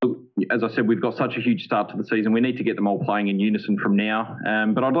as I said, we've got such a huge start to the season. We need to get them all playing in unison from now.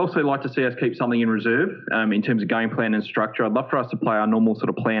 But I'd also like to see us keep something in reserve in terms of game plan and structure. I'd love for us to play our normal sort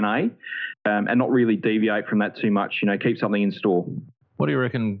of plan A and not really deviate from that too much, keep something in store. What do you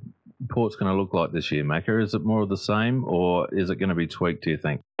reckon Port's going to look like this year, Macca? Is it more of the same, or is it going to be tweaked, do you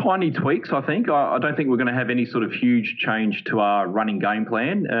think? Tiny tweaks, I think. I don't think we're going to have any sort of huge change to our running game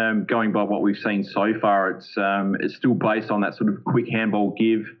plan. Going by what we've seen so far, it's still based on that sort of quick handball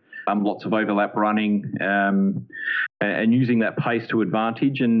give, lots of overlap running, and using that pace to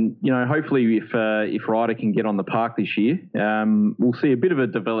advantage. And, hopefully if Ryder can get on the park this year, we'll see a bit of a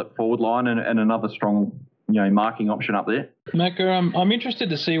developed forward line and another strong marking option up there. Macca, I'm interested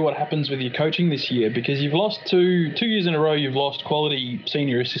to see what happens with your coaching this year, because you've lost two years in a row, you've lost quality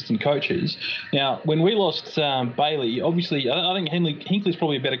senior assistant coaches. Now, when we lost Bailey, obviously, I think Hinkley's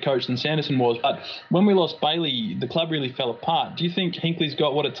probably a better coach than Sanderson was, but when we lost Bailey, the club really fell apart. Do you think Hinkley's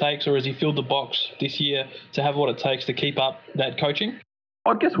got what it takes, or has he filled the box this year to have what it takes to keep up that coaching?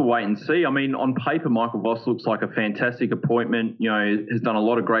 I guess we'll wait and see. I mean, on paper, Michael Voss looks like a fantastic appointment. Has done a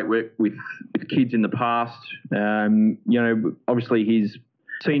lot of great work with kids in the past. Obviously his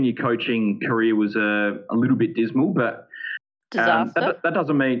senior coaching career was a little bit dismal, but disaster. That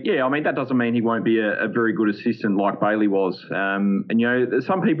doesn't mean, that doesn't mean he won't be a very good assistant like Bailey was. Some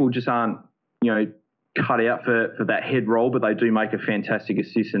people just aren't, cut out for that head role, but they do make a fantastic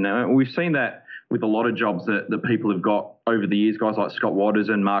assistant. And we've seen that with a lot of jobs that people have got over the years. Guys like Scott Waters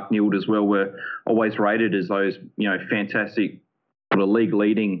and Mark Nield as well were always rated as those, fantastic sort of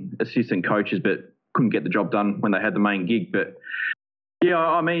league-leading assistant coaches, but couldn't get the job done when they had the main gig. But,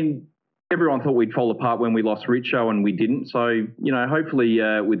 everyone thought we'd fall apart when we lost Richo, and we didn't. So, hopefully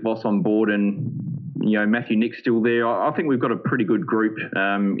with Voss on board and, Matthew Nick's still there, I think we've got a pretty good group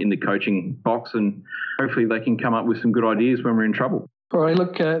in the coaching box, and hopefully they can come up with some good ideas when we're in trouble. All right,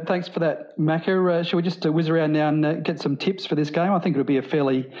 look, thanks for that, Macca. Shall we just whiz around now and get some tips for this game? I think it'll be a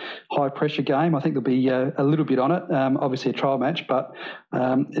fairly high-pressure game. I think there'll be a little bit on it, obviously a trial match, but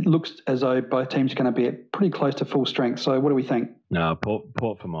it looks as though both teams are going to be at pretty close to full strength. So what do we think? No,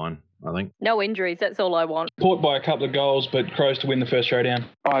 Port for mine, I think. No injuries, that's all I want. Port by a couple of goals, but Crows to win the first showdown.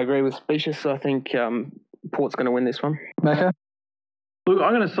 I agree with Specious. I think Port's going to win this one. Macca? Look,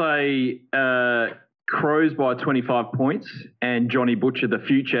 I'm going to say Crows by 25 points and Johnny Butcher, the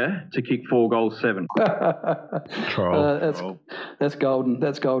future, to kick 4 goals, 7. That's golden.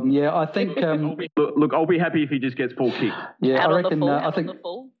 That's golden. Yeah, I think. Look, I'll be happy if he just gets 4 kicks. Yeah, I reckon.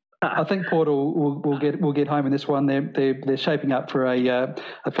 I think Port will get home in this one. They're shaping up for a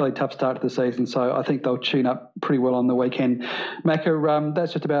fairly tough start to the season, so I think they'll tune up pretty well on the weekend. Macca,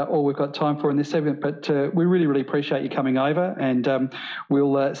 that's just about all we've got time for in this segment, but we really, really appreciate you coming over, and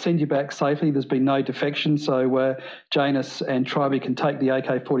we'll send you back safely. There's been no defection, so Janus and Tribey can take the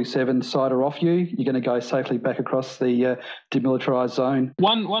AK-47 cider off you. You're going to go safely back across the demilitarised zone.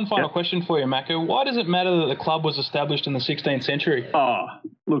 One final question for you, Macca. Why does it matter that the club was established in the 16th century?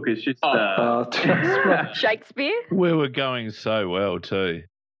 Look, it's just... Shakespeare? We were going so well too.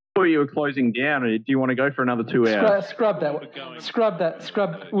 Thought you were closing down. Do you want to go for another 2 hours? Scrub that one.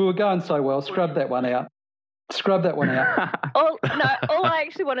 We were going so well. Scrub that one out. All I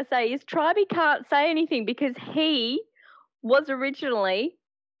actually want to say is Tribey can't say anything because he was originally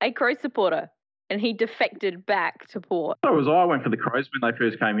a Crows supporter and he defected back to Port. So was I. I went for the Crows when they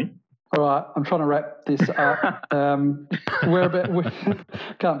first came in. All right, I'm trying to wrap this up. Can't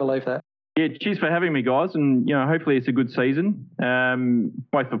believe that. Yeah, cheers for having me, guys, and hopefully it's a good season,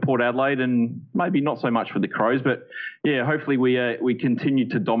 both for Port Adelaide and maybe not so much for the Crows, but yeah, hopefully we continue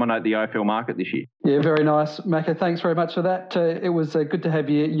to dominate the AFL market this year. Yeah, very nice, Macca. Thanks very much for that. It was good to have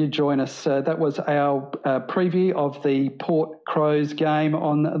you join us. That was our preview of the Port Crows game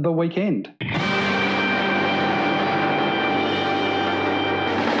on the weekend.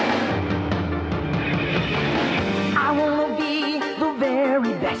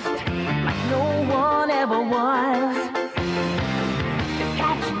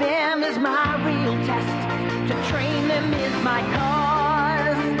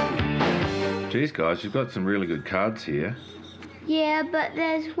 Geez, guys, you've got some really good cards here. Yeah, but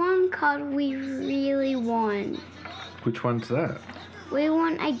there's one card we really want. Which one's that? We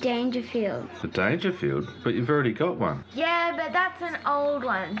want a Dangerfield. The Dangerfield? But you've already got one. Yeah, but that's an old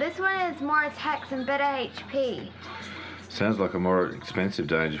one. This one is more attacks and better HP. Sounds like a more expensive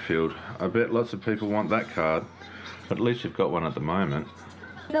Dangerfield. I bet lots of people want that card. At least you've got one at the moment.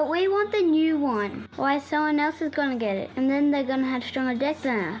 But we want the new one. Why someone else is going to get it, and then they're going to have a stronger deck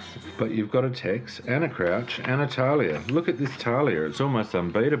than us. But you've got a Tex and a Crouch and a Talia. Look at this Talia. It's almost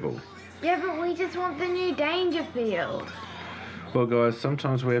unbeatable. Yeah, but we just want the new Dangerfield. Well, guys,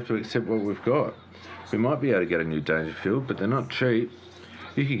 sometimes we have to accept what we've got. We might be able to get a new Dangerfield, but they're not cheap.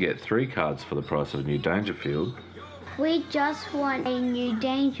 You could get 3 cards for the price of a new Dangerfield. We just want a new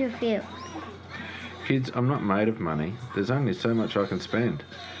Dangerfield. Kids, I'm not made of money. There's only so much I can spend.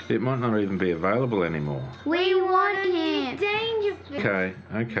 It might not even be available anymore. We want him. Dangerfield.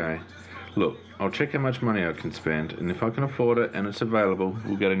 Okay. Look, I'll check how much money I can spend, and if I can afford it and it's available,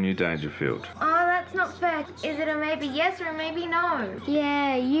 we'll get a new Dangerfield. Oh, that's not fair. Is it a maybe yes or a maybe no?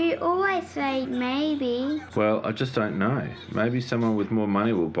 Yeah, you always say maybe. Well, I just don't know. Maybe someone with more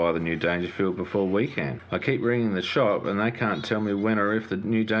money will buy the new Dangerfield before we can. I keep ringing the shop and they can't tell me when or if the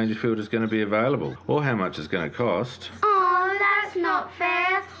new Dangerfield is going to be available, or how much it's going to cost. Oh, that's not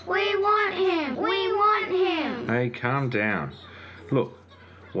fair. We want him. We want him. Hey, calm down. Look,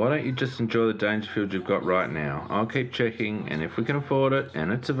 why don't you just enjoy the Dangerfield you've got right now? I'll keep checking, and if we can afford it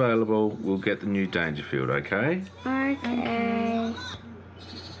and it's available, we'll get the new Dangerfield, okay? Okay.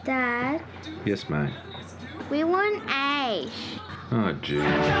 Dad, Yes, mate. we want Ash. Oh, gee.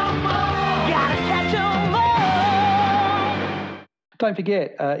 Don't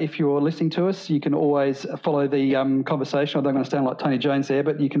forget, if you're listening to us, you can always follow the conversation. I don't want to sound like Tony Jones there,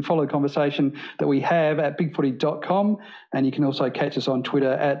 but you can follow the conversation that we have at bigfooty.com, and you can also catch us on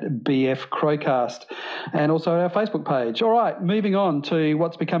Twitter at BFCrowcast, and also our Facebook page. All right, moving on to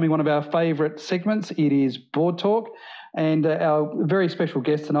what's becoming one of our favourite segments. It is Board Talk. And our very special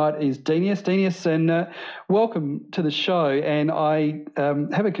guest tonight is Denius. Denius, and welcome to the show. And I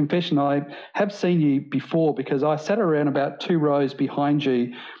have a confession. I have seen you before because I sat around about 2 rows behind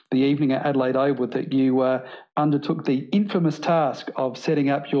you the evening at Adelaide Oval that you undertook the infamous task of setting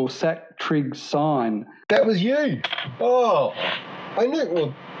up your Sack Trig sign. That was you. Oh, I knew.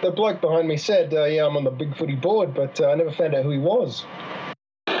 Well, the bloke behind me said, yeah, I'm on the Big Footy board, but I never found out who he was.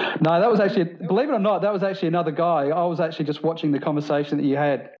 No, that was actually, believe it or not, that was actually another guy. I was actually just watching the conversation that you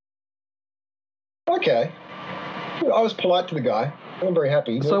had. Okay. I was polite to the guy. I'm very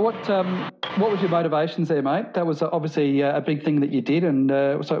happy. So what was your motivations there, mate? That was obviously a big thing that you did. And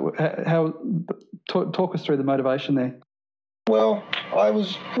so talk us through the motivation there. Well, I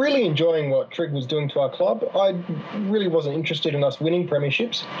was really enjoying what Trig was doing to our club. I really wasn't interested in us winning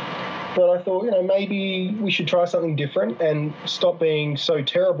premierships. But I thought, maybe we should try something different and stop being so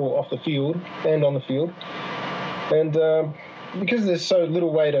terrible off the field and on the field. And because there's so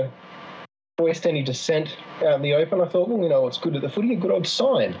little way to voice any dissent out in the open, I thought, well, what's good at the footy? A good old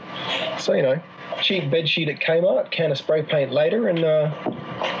sign. So, cheap bedsheet at Kmart, can of spray paint later, and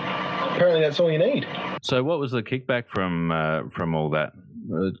apparently that's all you need. So what was the kickback from all that?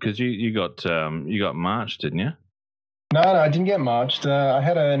 Because you got marched, didn't you? No, I didn't get marched. I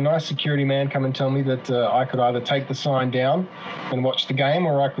had a nice security man come and tell me that I could either take the sign down and watch the game,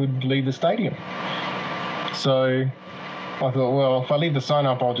 or I could leave the stadium. So I thought, well, if I leave the sign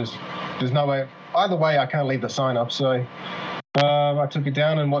up, there's no way. Either way, I can't leave the sign up. So I took it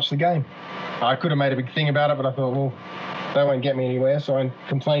down and watched the game. I could have made a big thing about it, but I thought, well, that won't get me anywhere. So I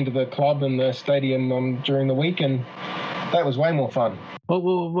complained to the club and the stadium during the week, and that was way more fun.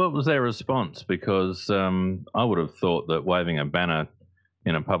 Well, what was their response? Because I would have thought that waving a banner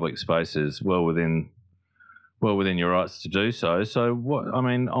in a public space is well within your rights to do so. So,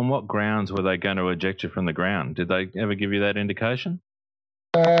 on what grounds were they going to eject you from the ground? Did they ever give you that indication?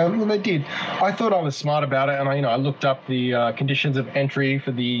 Well, they did. I thought I was smart about it, and I looked up the conditions of entry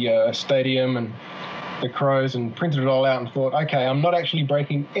for the stadium and the Crows and printed it all out and thought, okay, I'm not actually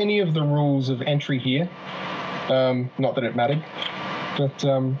breaking any of the rules of entry here. Not that it mattered. But,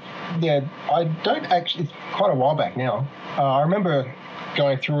 I don't actually, it's quite a while back now. I remember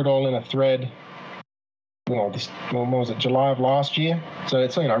going through it all in a thread, what was it, July of last year? So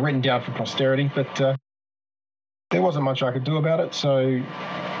it's, written down for posterity, but there wasn't much I could do about it. So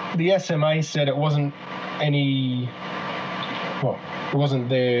the SMA said it wasn't it wasn't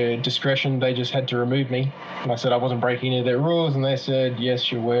their discretion. They just had to remove me. And I said I wasn't breaking any of their rules, and they said,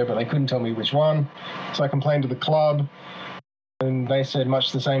 yes, you were, but they couldn't tell me which one. So I complained to the club. And they said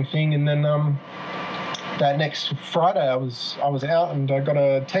much the same thing. And then that next Friday, I was out and I got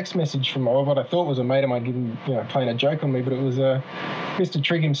a text message from what I thought was a mate of mine, playing a joke on me, but it was Mr.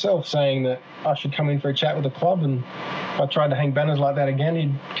 Trigg himself saying that I should come in for a chat with the club, and if I tried to hang banners like that again,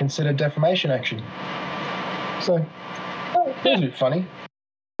 he'd consider defamation action. So it was a bit funny.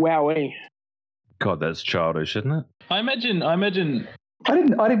 Wowee. God, that's childish, isn't it? I imagine. I didn't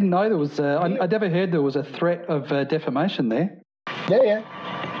know there was. I never heard there was a threat of defamation there. Yeah.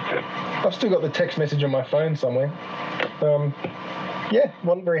 I've still got the text message on my phone somewhere.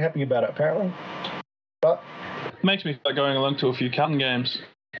 Wasn't very happy about it apparently. But makes me feel like going along to a few Carlton games.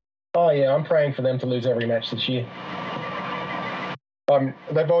 Oh yeah, I'm praying for them to lose every match this year.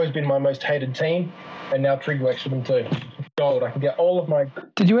 They've always been my most hated team, and now Trigg works for them too. Gold. I can get all of my.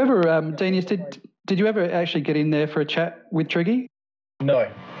 Did you ever, Denius? Did you ever actually get in there for a chat with Triggy? No.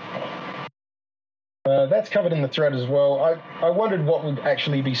 That's covered in the thread as well. I wondered what would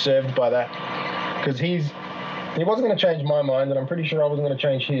actually be served by that, because he wasn't going to change my mind, and I'm pretty sure I wasn't going to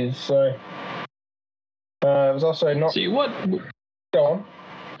change his. So it was also not. See what? Go on.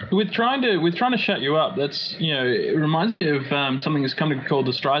 With trying to shut you up, that's it reminds me of something that's come to be called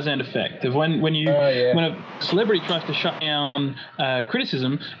the Streisand effect. Of when a celebrity tries to shut down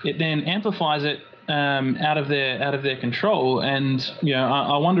criticism, it then amplifies it out of their control. And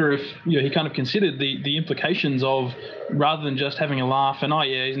I wonder if he kind of considered the implications of, rather than just having a laugh and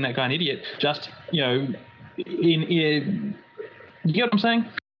isn't that guy an idiot? Just you get what I'm saying?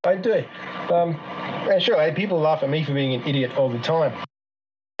 I do. And sure, people laugh at me for being an idiot all the time.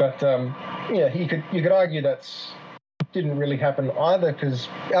 But you could argue that's didn't really happen either, because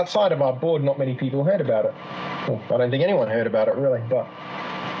outside of our board, not many people heard about it. Well, I don't think anyone heard about it really. But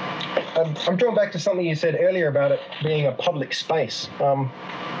I'm drawn back to something you said earlier about it being a public space.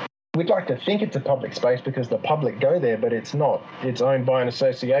 We'd like to think it's a public space because the public go there, but it's not. It's owned by an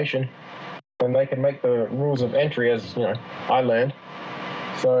association, and they can make the rules of entry, as I learned.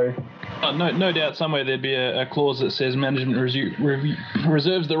 So. No doubt somewhere there'd be a clause that says management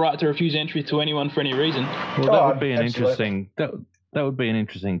reserves the right to refuse entry to anyone for any reason. Well, that would be an interesting that would be an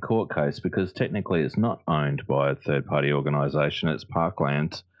interesting court case, because technically it's not owned by a third-party organisation. It's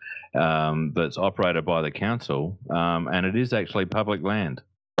parkland that's operated by the council, and it is actually public land.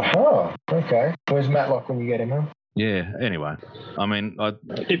 Oh, okay. Where's Matlock when you get him, huh? Yeah, anyway. I mean...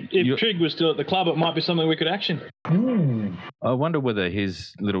 If Trigg was still at the club, it might be something we could action. I wonder whether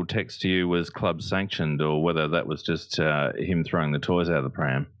his little text to you was club sanctioned, or whether that was just him throwing the toys out of the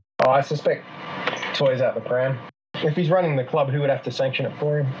pram. Oh, I suspect toys out the pram. If he's running the club, who would have to sanction it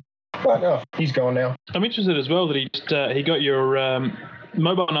for him? But no, he's gone now. I'm interested as well that he got your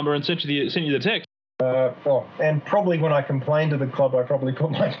mobile number and sent you the text. And probably when I complained to the club, I probably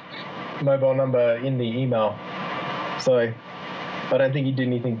put my mobile number in the email. So I don't think he did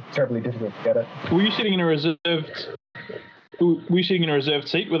anything terribly difficult to get it. Were you sitting in a reserved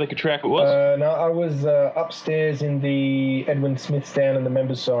seat where they could track it was? No, I was upstairs in the Edwin Smith stand on the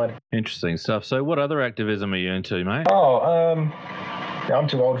members' side. Interesting stuff. So what other activism are you into, mate? I'm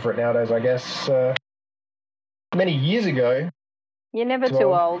too old for it nowadays, I guess. Many years ago... You're never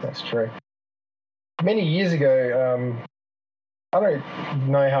too old. That's true. Many years ago, I don't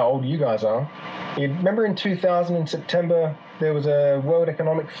know how old you guys are. You remember in 2000 in September, there was a World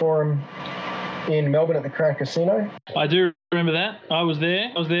Economic Forum in Melbourne at the Crown Casino? I do remember that. I was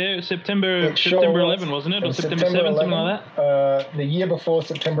there. September 11, wasn't it? Or September 7, 11, something like that? The year before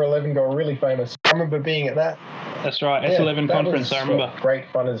September 11 got really famous. I remember being at that. That's right, S11 conference, I remember. Great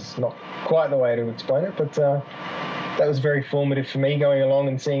fun is not quite the way to explain it, but that was very formative for me, going along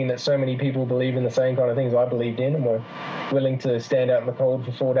and seeing that so many people believe in the same kind of things I believed in and were willing to stand out in the cold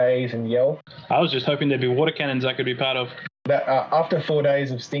for 4 days and yell. I was just hoping there'd be water cannons I could be part of. That after 4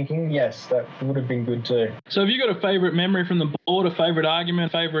 days of stinking, yes, that would have been good too. So have you got a favourite memory from the board, a favourite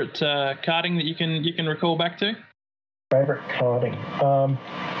argument, favourite carding that you can recall back to? Favourite carding?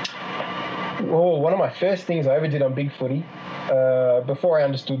 One of my first things I ever did on Big Footy, before I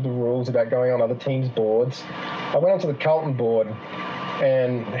understood the rules about going on other teams' boards, I went onto the Carlton board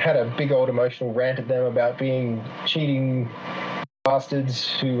and had a big old emotional rant at them about being cheating bastards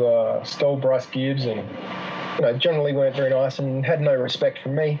who stole Bryce Gibbs and generally weren't very nice and had no respect for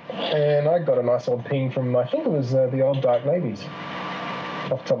me. And I got a nice old ping from, I think it was the old Dark Navies, off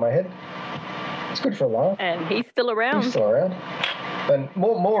the top of my head. It's good for a laugh. And he's still around. He's still around. And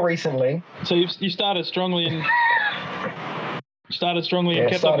more recently... So you started strongly and... and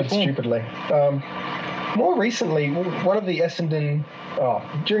kept up the form. Stupidly. More recently, one of the Essendon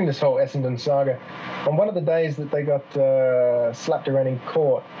during this whole Essendon saga, on one of the days that they got slapped around in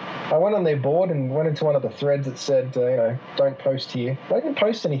court, I went on their board and went into one of the threads that said, don't post here. I didn't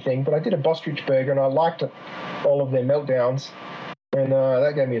post anything, but I did a Bostrich burger and I liked all of their meltdowns, and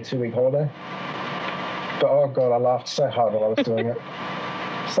that gave me a 2-week holiday. But oh God, I laughed so hard when I was doing it.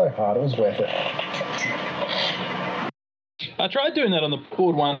 So hard, it was worth it. I tried doing that on the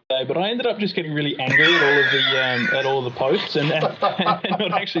board one day, but I ended up just getting really angry at all of the posts and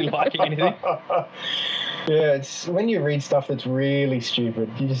not actually liking anything. Yeah, it's when you read stuff that's really stupid,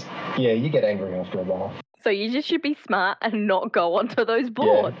 you get angry after a while. So you just should be smart and not go onto those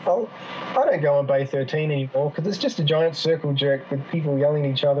boards. Yeah. I don't go on Bay 13 anymore because it's just a giant circle jerk with people yelling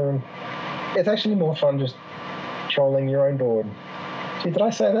at each other, and it's actually more fun just trolling your own board. Gee, did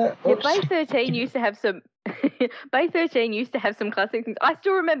I say that? Yeah, Bay 13 used to have some. Bay 13 used to have some classic things. I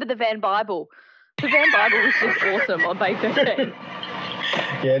still remember the Van Bible. The Van Bible was just awesome on Bay 13.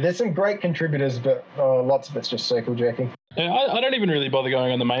 Yeah, there's some great contributors, but lots of it's just circle jerking. Yeah, I don't even really bother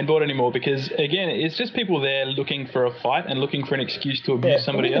going on the main board anymore because, again, it's just people there looking for a fight and looking for an excuse to abuse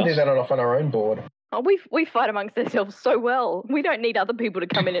somebody else. We can do that on our own board. Oh, we fight amongst ourselves so well. We don't need other people to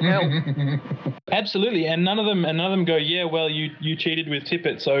come in and help. Absolutely, and none of them go, yeah, well, you cheated with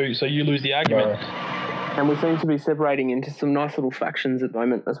Tippett, so you lose the argument. No. And we seem to be separating into some nice little factions at the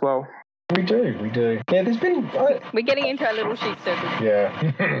moment as well. We do. Yeah, there's been... We're getting into our little sheep circles. Yeah.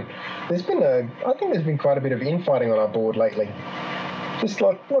 I think there's been quite a bit of infighting on our board lately. Just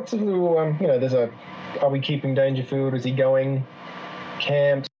like lots of little, there's are we keeping Dangerfield? Is he going?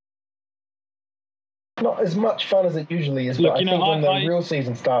 Camps. Not as much fun as it usually is, but I think when the real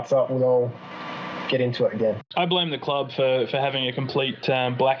season starts up, we'll all get into it again. I blame the club for having a complete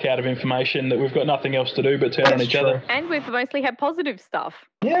blackout of information that we've got nothing else to do but turn on each other. And we've mostly had positive stuff.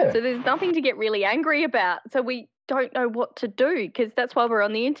 Yeah. So there's nothing to get really angry about. So we don't know what to do because that's why we're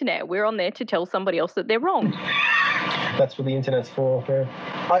on the internet. We're on there to tell somebody else that they're wrong. That's what the internet's for. Yeah.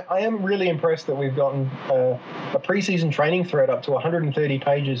 I am really impressed that we've gotten a pre-season training thread up to 130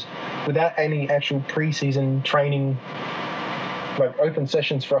 pages without any actual pre-season training, like open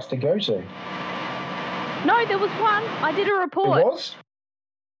sessions for us to go to. No, there was one. I did a report. It was?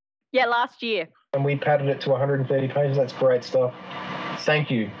 Yeah, last year. And we padded it to 130 pages. That's great stuff. Thank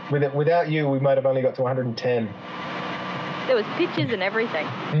you. Without you, we might have only got to 110. There was pictures and everything.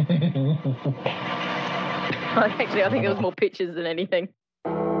 Actually, I think there was more pictures than anything.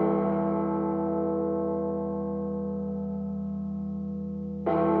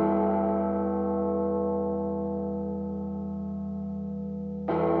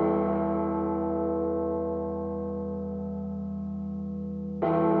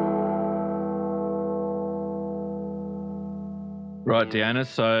 Right, Deanna,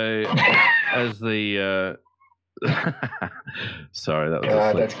 so as the... Sorry, that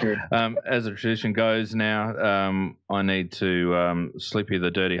was that's good. As the tradition goes now, I need to slip you the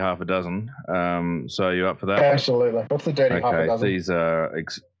dirty half a dozen. So are you up for that? Absolutely. What's the dirty half a dozen? These are...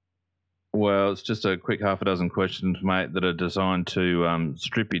 Well, it's just a quick half a dozen questions, mate, that are designed to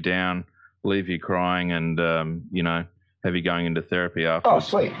strip you down, leave you crying, and, have you going into therapy afterwards.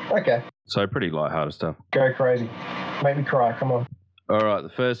 Oh, sweet. Okay. So pretty lighthearted stuff. Go crazy. Make me cry. Come on. All right, the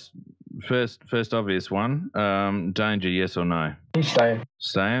first obvious one. Danger, yes or no? He's staying.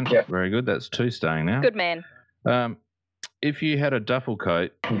 Staying? Yep. Very good. That's 2 staying now. Good man. If you had a duffel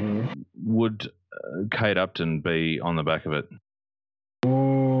coat, would Kate Upton be on the back of it?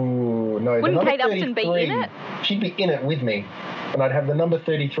 Ooh, no. Wouldn't Kate Upton be in it? She'd be in it with me, and I'd have the number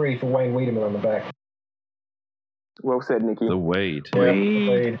 33 for Wayne Wiedemann on the back. Well said, Nicky. The weed.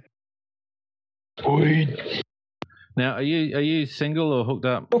 Yeah, Weed. Now, are you single or hooked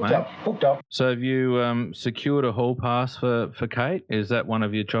up, mate? Hooked up. So have you secured a hall pass for Kate? Is that one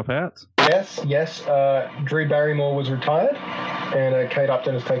of your chop-outs? Yes. Drew Barrymore was retired, and Kate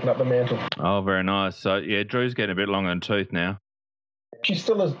Upton has taken up the mantle. Oh, very nice. So, yeah, Drew's getting a bit long in tooth now. She's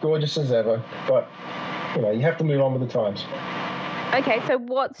still as gorgeous as ever, but, you have to move on with the times. Okay, so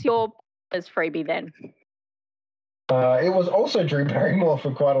what's your freebie then? It was also Drew Barrymore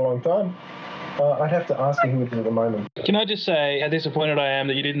for quite a long time. I'd have to ask you who it is at the moment. Can I just say how disappointed I am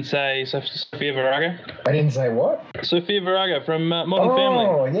that you didn't say Sofia Vergara? I didn't say what? Sofia Vergara from Modern Family.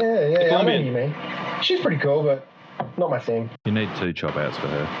 Oh, yeah. I know what you mean. She's pretty cool, but not my thing. You need 2 chop-outs for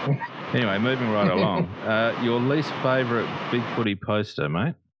her. Anyway, moving right along. Your least favourite Big Footy poster,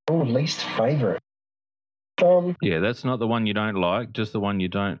 mate? Oh, least favourite? Yeah, that's not the one you don't like, just the one you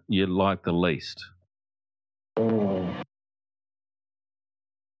like the least. Oh.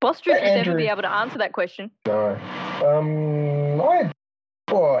 Bostrich would never be able to answer that question. No.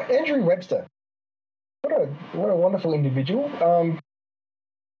 Andrew Webster. What a wonderful individual.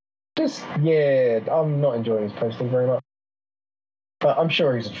 I'm not enjoying his posting very much. But I'm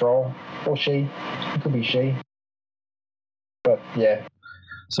sure he's a troll. Or she. It could be she. But, yeah.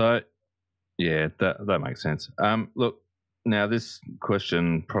 So, yeah, that makes sense. Look, now this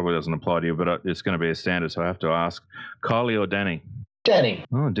question probably doesn't apply to you, but it's going to be a standard, so I have to ask. Kylie or Danny? Danny.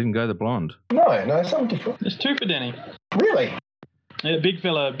 Oh, didn't go the blonde. No, something different. There's 2 for Danny. Really? Yeah, big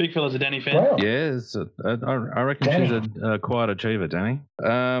fella's a Danny fan. Wow. Yeah, I reckon Danny. she's a quiet achiever, Danny.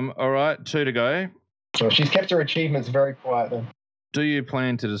 All right, 2 to go. Well, she's kept her achievements very quiet then. Do you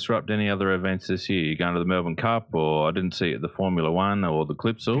plan to disrupt any other events this year? You going to the Melbourne Cup, or I didn't see it at the Formula One or the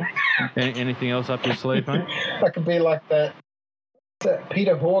Clipsal? Anything else up your sleeve, mate? I could be like that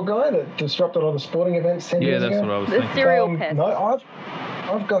Peter Hoare guy that disrupted all the sporting events 10 years ago. Yeah, that's what I was The thinking. cereal pest. No,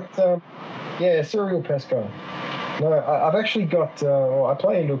 I've got cereal pest guy. No, I've actually got. I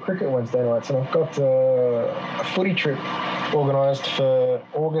play indoor cricket Wednesday nights, and I've got a footy trip organised for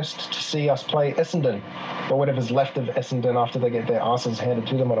August to see us play Essendon, or whatever's left of Essendon after they get their asses handed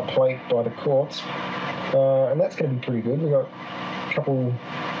to them on a plate by the courts, and that's going to be pretty good. We've got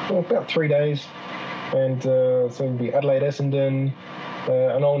about 3 days, and so it'll be Adelaide Essendon,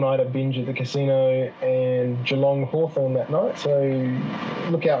 an all-nighter binge at the casino, and Geelong Hawthorn that night. So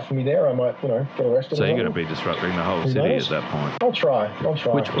look out for me there. I might, get arrested. So you're going to be disrupting the whole Who city knows? at that point. I'll try. I don't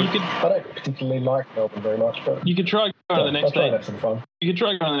particularly like Melbourne very much, but You could try going to the next I'll try day. and have some fun. You could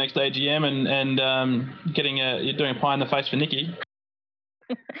try going to the next AGM and you're doing a pie in the face for Nikki.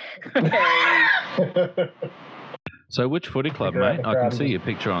 So which footy club, Figure out mate? the I can crowd see is- your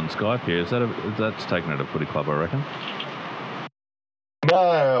picture on Skype here. That's taken at a footy club, I reckon.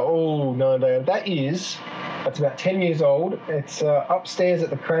 No, that's about 10 years old. It's upstairs at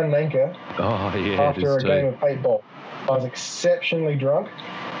the Crown and Anchor Oh, yeah, after it a is game too. of 8-ball. I was exceptionally drunk.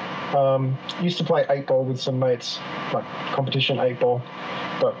 Used to play 8-ball with some mates, like competition 8-ball,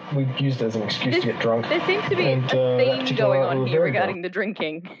 but we used it as an excuse to get drunk. There seems to be And, a that theme particular going night we on were here very regarding the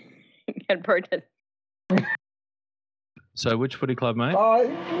drinking and protest. So which footy club, mate?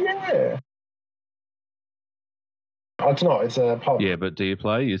 Yeah. It's not. It's a pub. Yeah, but do you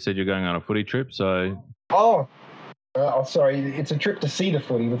play? You said you're going on a footy trip, so... Sorry. It's a trip to see the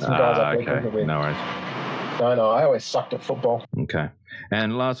footy with some guys I play okay. cricket with. No worries. No, I always sucked at football. Okay.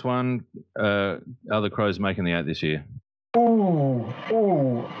 And last one, are the Crows making the 8 this year? No.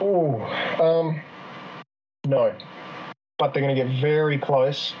 But they're going to get very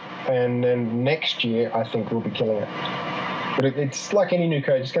close, and then next year I think we'll be killing it. But it's like any new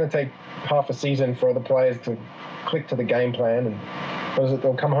coach. It's going to take half a season for the players to click to the game plan, and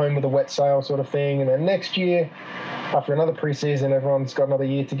they'll come home with a wet sail sort of thing, and then next year, after another pre-season, everyone's got another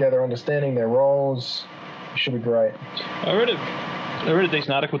year together understanding their roles. It should be great. I read a decent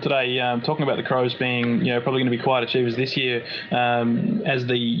article today talking about the Crows being, probably going to be quiet achievers this year as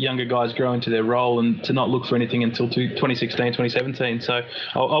the younger guys grow into their role, and to not look for anything until 2016, 2017. So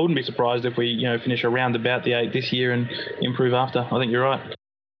I wouldn't be surprised if we, finish around about the 8 this year and improve after. I think you're right.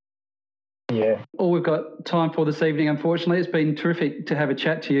 Yeah. All we've got time for this evening, unfortunately. It's been terrific to have a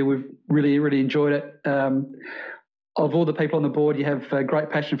chat to you. We've really, really enjoyed it. Of all the people on the board, you have a great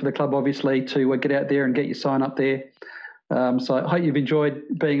passion for the club, obviously, to get out there and get your sign up there. So I hope you've enjoyed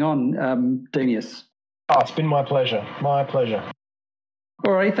being on, Denius. Oh, it's been my pleasure. My pleasure.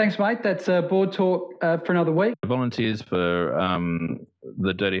 All right, thanks, mate. That's board talk for another week. Volunteers for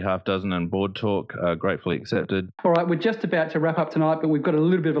the Dirty Half Dozen and board talk are gratefully accepted. All right, we're just about to wrap up tonight, but we've got a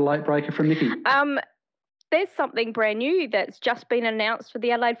little bit of a late breaker from Nikki. There's something brand new that's just been announced for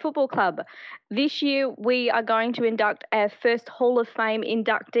the Adelaide Football Club. This year, we are going to induct our first Hall of Fame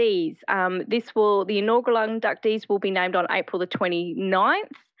inductees. The inaugural inductees will be named on April the 29th.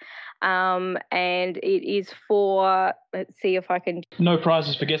 And it is for, let's see if I can... No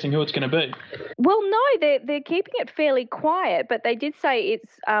prizes for guessing who it's going to be. Well, no, they're keeping it fairly quiet, but they did say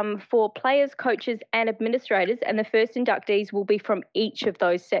it's for players, coaches and administrators, and the first inductees will be from each of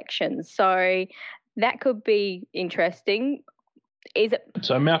those sections. So that could be interesting. Is it?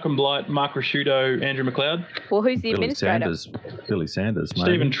 So Malcolm Blight, Mark Rasciuto, Andrew McLeod. Well, who's the administrator? Billy Sanders, maybe.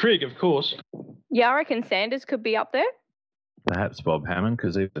 Stephen Trigg, of course. Yeah, I reckon Sanders could be up there. Perhaps Bob Hammond,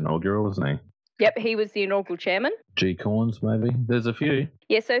 because he was inaugural, wasn't he? Yep, he was the inaugural chairman. G. Corns, maybe. There's a few.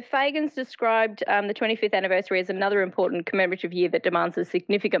 Yeah, so Fagan's described the 25th anniversary as another important commemorative year that demands a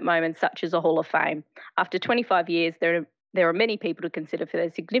significant moment such as a Hall of Fame. After 25 years, there are many people to consider for their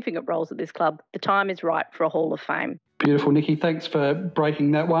significant roles at this club. The time is right for a Hall of Fame. Beautiful, Nikki. Thanks for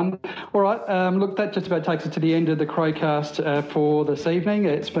breaking that one. All right, look, that just about takes us to the end of the Crowcast for this evening.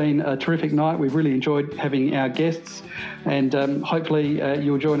 It's been a terrific night. We've really enjoyed having our guests, and hopefully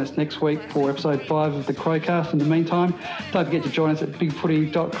you'll join us next week for episode 5 of the Crowcast. In the meantime, don't forget to join us at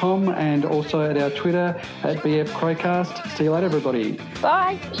bigfooty.com and also at our Twitter at BF Crowcast. See you later, everybody.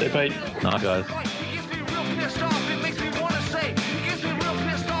 Bye. See you, Pete. Night, guys.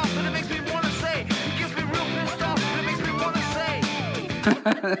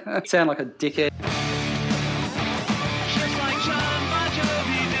 Sound like a dickhead.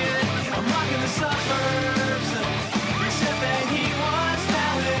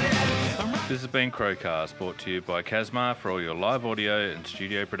 This has been Crowcast, brought to you by Casmar for all your live audio and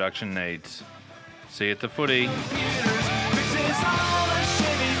studio production needs. See you at the footy.